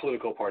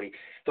political party,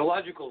 the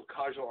logical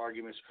causal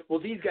arguments, well,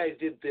 these guys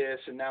did this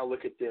and now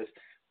look at this,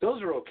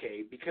 those are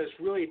okay, because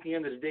really at the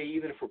end of the day,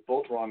 even if we're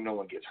both wrong, no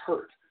one gets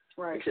hurt,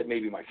 right? Except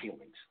maybe my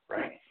feelings,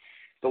 right?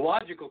 The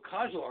logical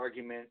causal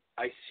argument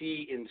I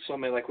see in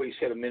somebody like what you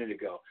said a minute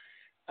ago.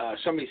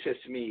 Somebody says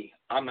to me,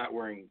 I'm not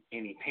wearing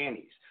any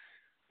panties.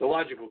 The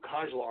logical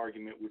causal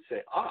argument would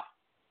say,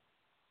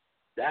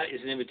 that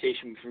is an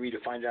invitation for me to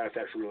find out if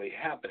that's really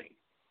happening.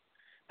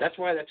 That's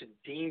why that's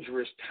a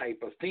dangerous type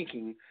of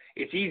thinking.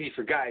 It's easy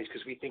for guys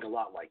because we think a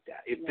lot like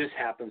that. If this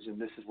happens, then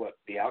this is what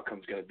the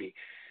outcome's going to be.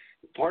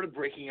 Part of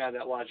breaking out of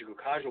that logical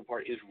causal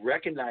part is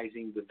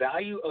recognizing the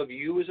value of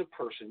you as a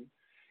person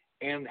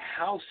and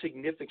how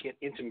significant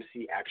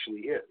intimacy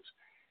actually is.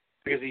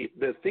 Because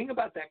the thing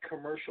about that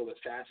commercial that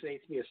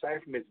fascinates me,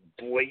 aside from its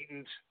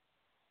blatant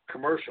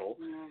commercial,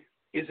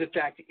 is the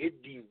fact that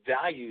it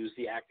devalues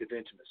the act of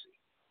intimacy.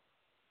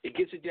 It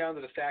gets it down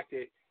to the fact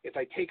that if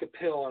I take a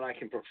pill and I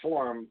can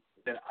perform,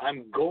 then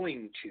I'm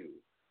going to.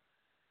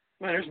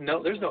 Man,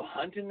 there's no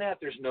hunt in that.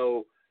 There's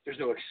no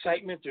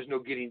excitement. There's no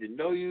getting to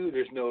know you.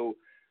 There's no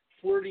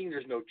flirting.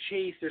 There's no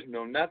chase. There's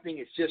no nothing.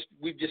 It's just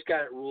we've just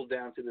got it ruled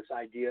down to this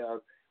idea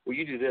of, well,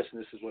 you do this and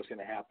this is what's going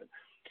to happen.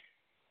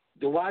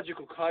 The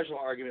logical causal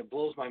argument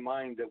blows my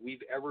mind that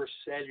we've ever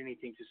said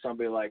anything to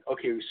somebody like,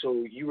 okay,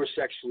 so you were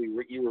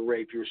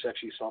raped, you were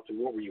sexually assaulted.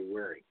 What were you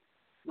wearing?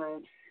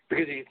 Right.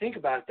 Because if you think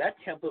about it, that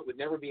template would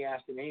never be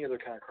asked in any other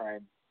kind of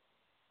crime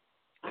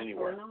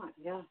anywhere. Absolutely not,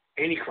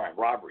 yeah. Any crime,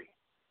 robbery.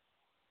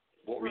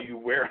 What were you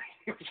wearing?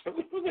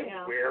 What were they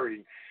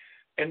wearing?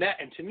 And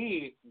to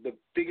me, the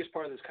biggest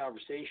part of this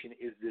conversation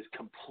is this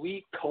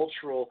complete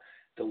cultural,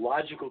 the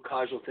logical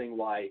causal thing,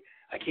 why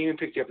I came and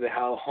picked you up at the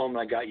home and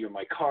I got you in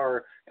my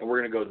car and we're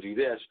going to go do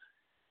this.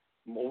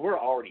 Well, we're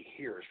already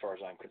here as far as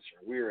I'm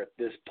concerned. We're at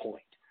this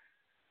point.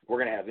 We're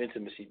going to have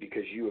intimacy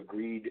because you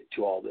agreed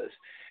to all this.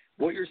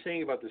 What you're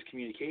saying about this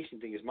communication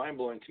thing is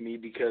mind-blowing to me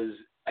because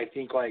I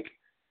think, like,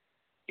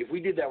 if we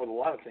did that with a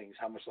lot of things,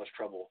 how much less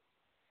trouble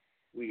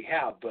we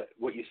have. But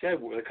what you said,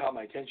 what caught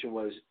my attention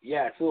was,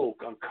 yeah, it's a little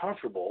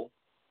uncomfortable,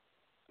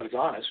 but it's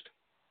honest.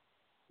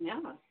 Yeah,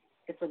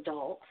 it's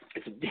adult.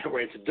 It's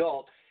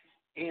adult,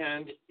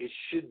 and it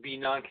should be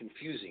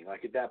non-confusing.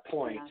 Like, at that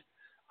point,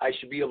 I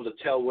should be able to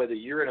tell whether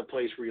you're in a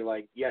place where you're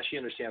like, yeah, she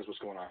understands what's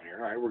going on here.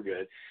 All right, we're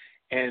good.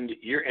 And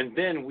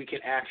then we can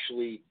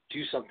actually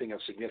do something of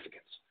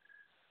significance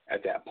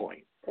at that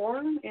point. Or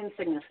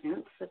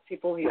insignificance, if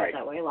people view it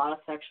that way. A lot of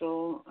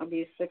sexual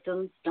abuse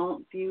victims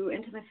don't view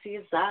intimacy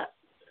as that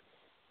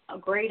a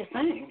great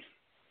thing.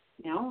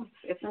 You know,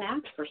 it's an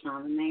act for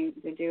some, and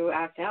they do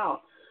act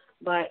out.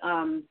 But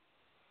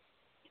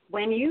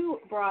when you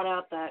brought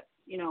up that,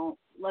 you know,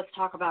 let's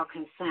talk about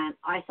consent,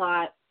 I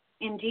thought,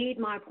 indeed,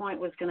 my point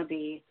was going to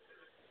be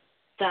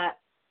that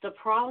the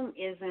problem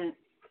isn't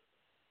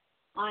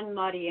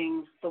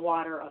unmuddying the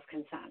water of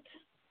consent.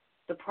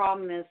 The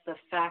problem is the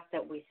fact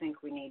that we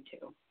think we need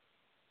to,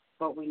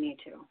 but we need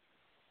to.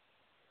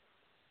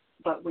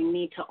 But we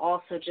need to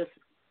also just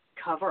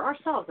cover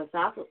ourselves. If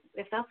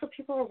that's what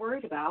people are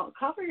worried about,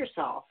 cover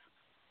yourself.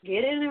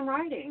 Get it in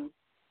writing.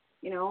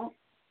 You know,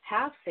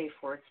 have safe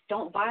words.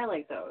 Don't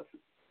violate those.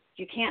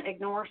 You can't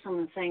ignore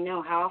someone saying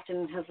no. How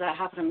often has that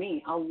happened to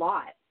me? A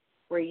lot,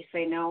 where you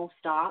say no,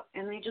 stop,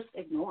 and they just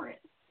ignore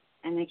it,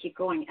 and they keep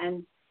going.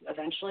 And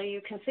eventually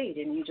you concede,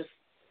 and you just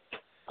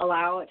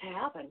allow it to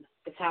happen.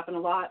 It's happened a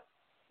lot.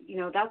 You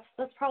know,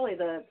 that's probably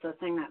the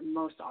thing that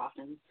most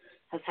often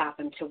has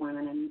happened to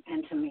women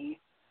and to me,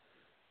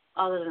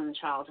 other than the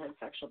childhood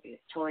sexual abuse.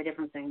 Totally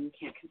different thing. You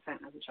can't consent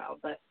as a child.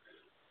 But,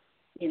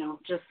 you know,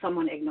 just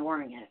someone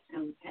ignoring it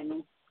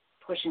and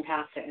pushing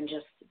past it and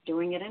just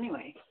doing it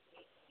anyway.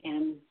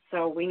 And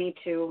so we need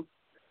to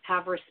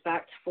have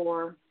respect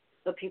for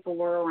the people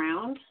we're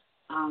around.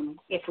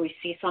 If we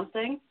see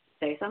something,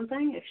 say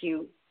something. If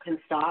you can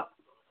stop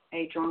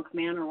a drunk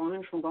man or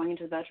woman from going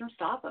into the bedroom,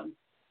 stop them.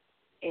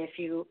 If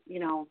you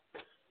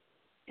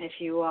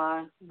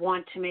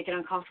want to make it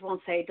uncomfortable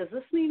and say, does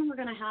this mean we're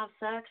going to have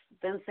sex?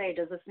 Then say,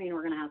 does this mean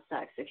we're going to have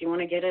sex? If you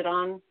want to get it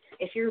on,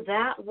 if you're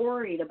that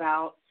worried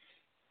about,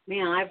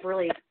 man, I've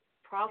really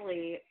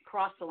probably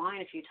crossed the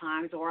line a few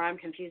times, or I'm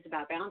confused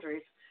about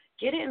boundaries,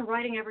 get it in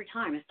writing every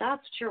time. If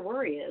that's what your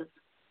worry is,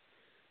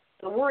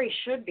 the worry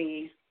should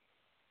be,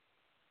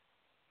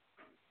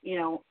 you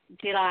know,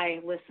 did I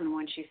listen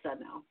when she said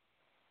no?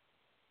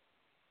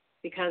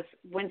 Because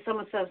when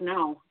someone says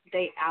no,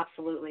 they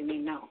absolutely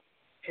mean no,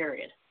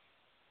 period.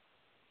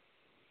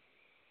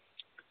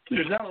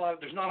 There's not a lot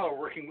of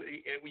working with,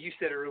 you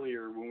said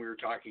earlier when we were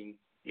talking,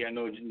 yeah,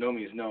 no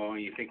means no,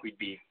 and you think we'd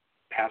be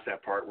past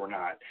that part. We're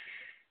not.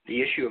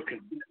 The issue of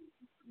consent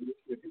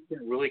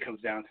really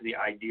comes down to the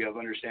idea of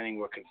understanding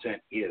what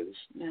consent is.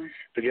 Yeah.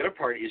 But the other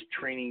part is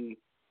training,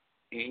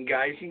 and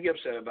guys, you can get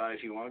upset about it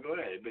if you want to go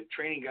ahead, but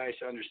training guys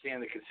to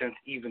understand that consent's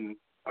even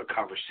a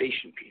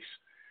conversation piece.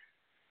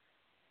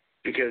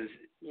 Because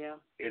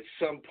at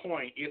some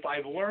point, if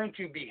I've learned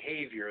through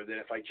behavior that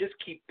if I just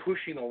keep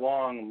pushing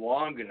along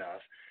long enough,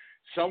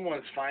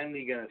 someone's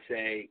finally going to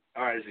say,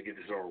 all right, let's get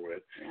this over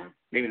with. Yeah.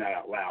 Maybe not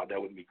out loud.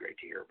 That wouldn't be great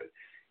to hear. But,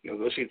 you know,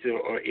 those things,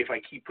 or if I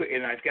keep putting,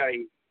 and I've got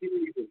a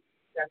series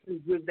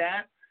with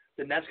that,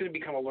 then that's going to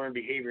become a learned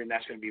behavior, and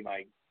that's going to be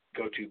my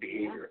go-to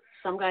behavior.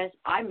 Yeah. Some guys,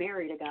 I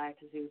married a guy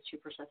because he was too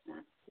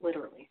persistent,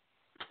 literally.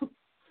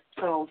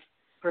 So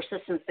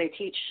persistence, they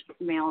teach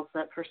males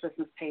that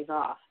persistence pays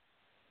off.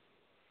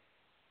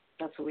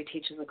 That's what we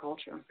teach as a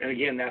culture. And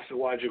again, that's the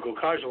logical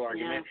causal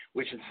argument,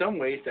 which in some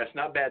ways that's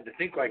not bad to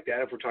think like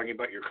that if we're talking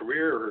about your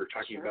career or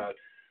talking about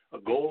a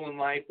goal in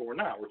life, but we're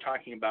not. We're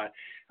talking about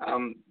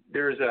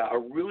there's a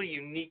really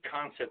unique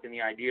concept in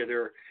the idea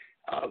there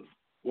of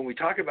when we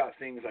talk about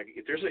things like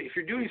if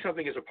you're doing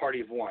something as a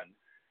party of one,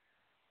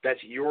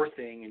 that's your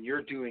thing and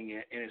you're doing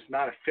it, and it's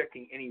not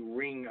affecting any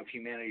ring of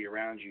humanity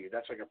around you.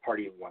 That's like a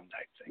party of one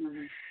type thing.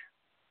 Mm-hmm.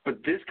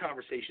 But this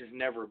conversation is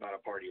never about a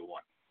party of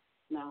one.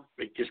 No.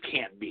 It just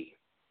can't be.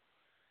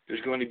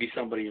 There's going to be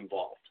somebody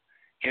involved.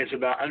 And it's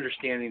about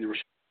understanding the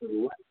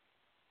responsibility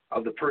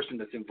of the person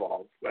that's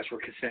involved. That's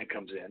where consent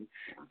comes in.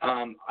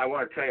 I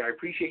want to tell you, I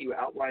appreciate you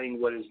outlining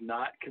what is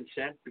not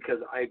consent, because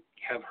I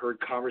have heard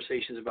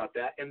conversations about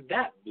that, and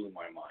that blew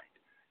my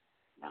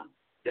mind.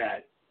 Yeah.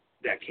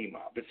 That came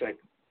up. It's like,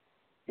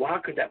 well, how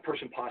could that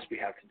person possibly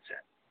have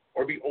consent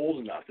or be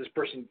old enough? This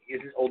person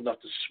isn't old enough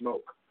to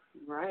smoke.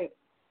 Right.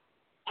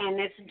 And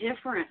it's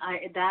different.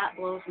 That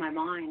blows my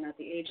mind that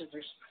the ages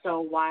are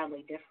so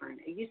wildly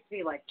different. It used to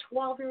be like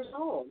 12 years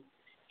old.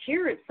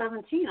 Here it's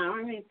 17. I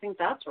don't even think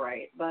that's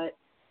right.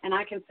 And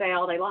I can say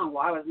all day long,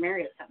 well, I was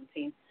married at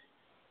 17.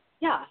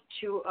 Yeah,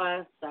 to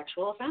a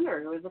sexual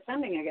offender who was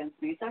offending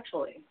against me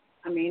sexually.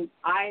 I mean,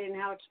 I didn't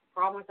have a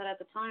problem with it at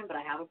the time, but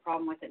I have a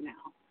problem with it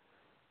now.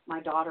 My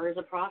daughter is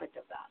a product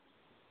of that.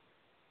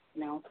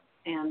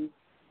 And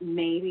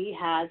maybe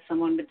had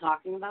someone been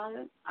talking about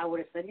it, I would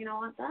have said, you know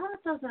what,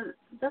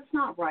 that's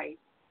not right.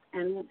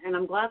 And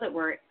I'm glad that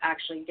we're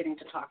actually getting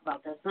to talk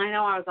about this. And I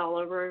know I was all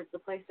over the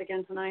place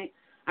again tonight.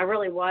 I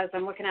really was.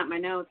 I'm looking at my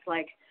notes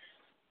like,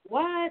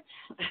 what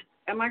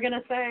am I going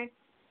to say?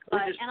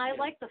 And I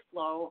like the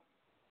flow.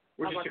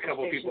 We're just a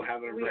couple of people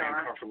having a very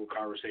uncomfortable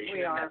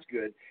conversation, and that's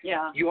good.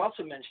 Yeah. You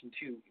also mentioned,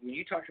 too, when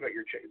you talked about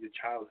the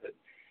childhood,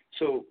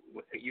 so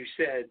you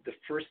said the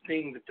first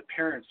thing that the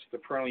parents, the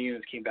parental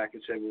units came back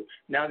and said, well,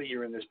 now that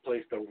you're in this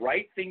place, the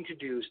right thing to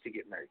do is to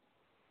get married.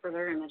 For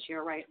their image,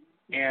 you're right.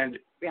 And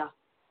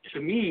to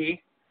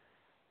me,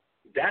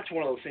 that's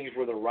one of those things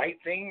where the right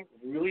thing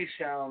really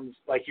sounds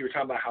like you were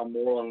talking about how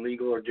moral and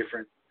legal are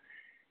different.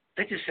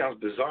 That just sounds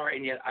bizarre.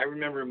 And yet I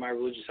remember in my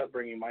religious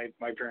upbringing, my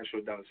parents would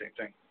have done the same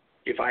thing.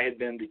 If I had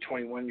been the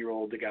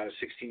 21-year-old that got a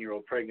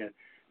 16-year-old pregnant,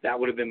 that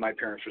would have been my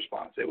parents'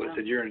 response. They would have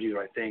said, you're going to do the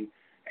right thing,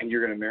 and you're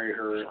going to marry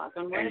her,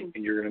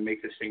 and you're going to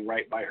make this thing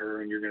right by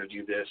her, and you're going to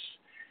do this.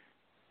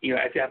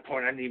 At that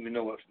point, I didn't even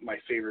know what my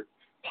favorite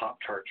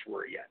Pop-Tarts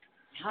were yet.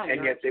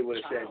 And yet they would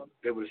have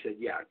said,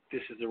 yeah,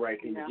 this is the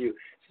right thing to do.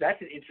 So that's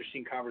an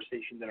interesting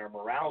conversation, that our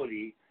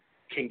morality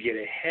can get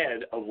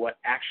ahead of what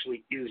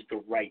actually is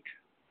the right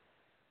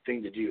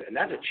thing to do. And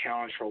that's a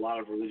challenge for a lot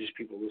of religious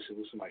people who listen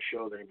to my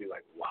show. They're going to be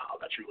like, wow,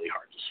 that's really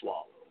hard to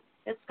swallow.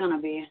 It's going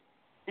to be.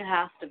 It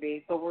has to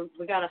be. But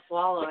we got to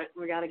swallow it.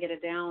 We got to get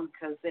it down,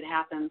 because it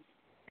happens.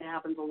 It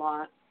happens a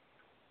lot.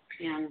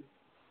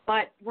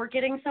 But we're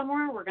getting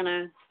somewhere. We're going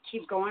to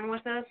keep going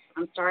with this.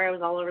 I'm sorry I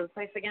was all over the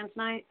place again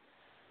tonight.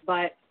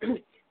 But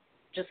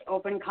just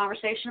open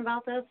conversation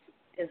about this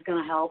is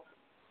going to help.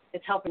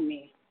 It's helping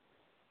me.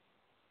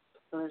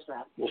 So there's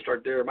that. We'll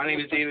start there. My name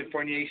is David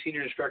Fournier,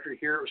 Senior Instructor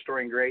here at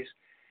Restoring Grace.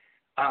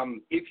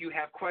 If you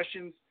have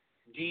questions,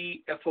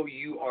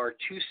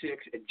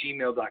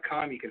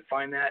 dfour26@gmail.com. You can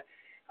find that.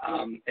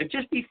 And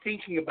just be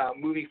thinking about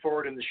moving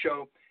forward in the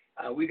show.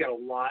 We've got a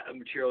lot of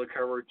material to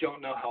cover.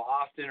 Don't know how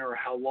often or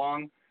how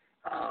long.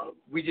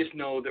 We just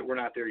know that we're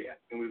not there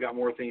yet, and we've got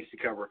more things to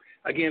cover.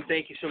 Again,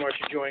 thank you so much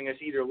for joining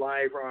us, either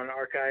live or on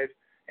archive,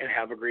 and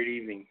have a great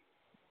evening.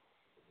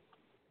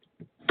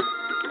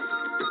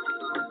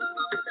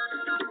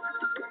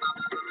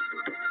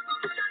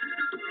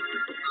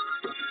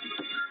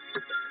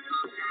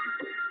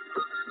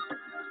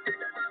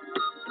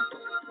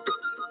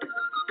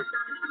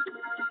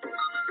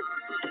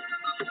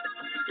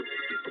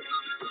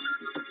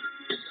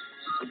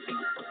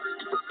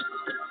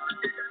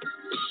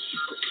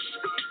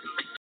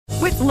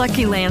 With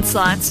Lucky Land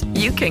Slots,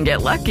 you can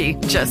get lucky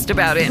just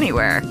about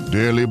anywhere.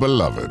 Dearly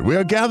beloved, we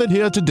are gathered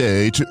here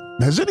today to...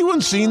 Has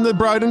anyone seen the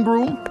bride and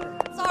groom?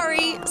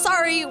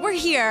 Sorry, we're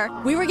here.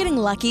 We were getting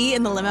lucky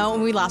in the limo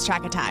and we lost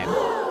track of time.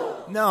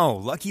 No,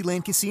 Lucky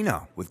Land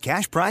Casino, with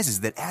cash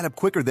prizes that add up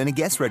quicker than a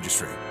guest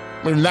registry.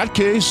 In that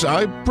case,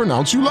 I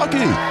pronounce you lucky.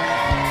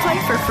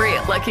 Play for free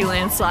at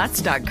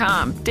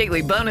LuckyLandSlots.com.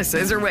 Daily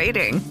bonuses are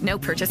waiting. No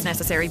purchase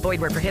necessary.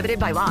 Void where prohibited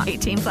by law.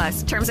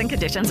 18+. Terms and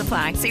conditions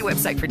apply. See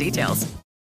website for details.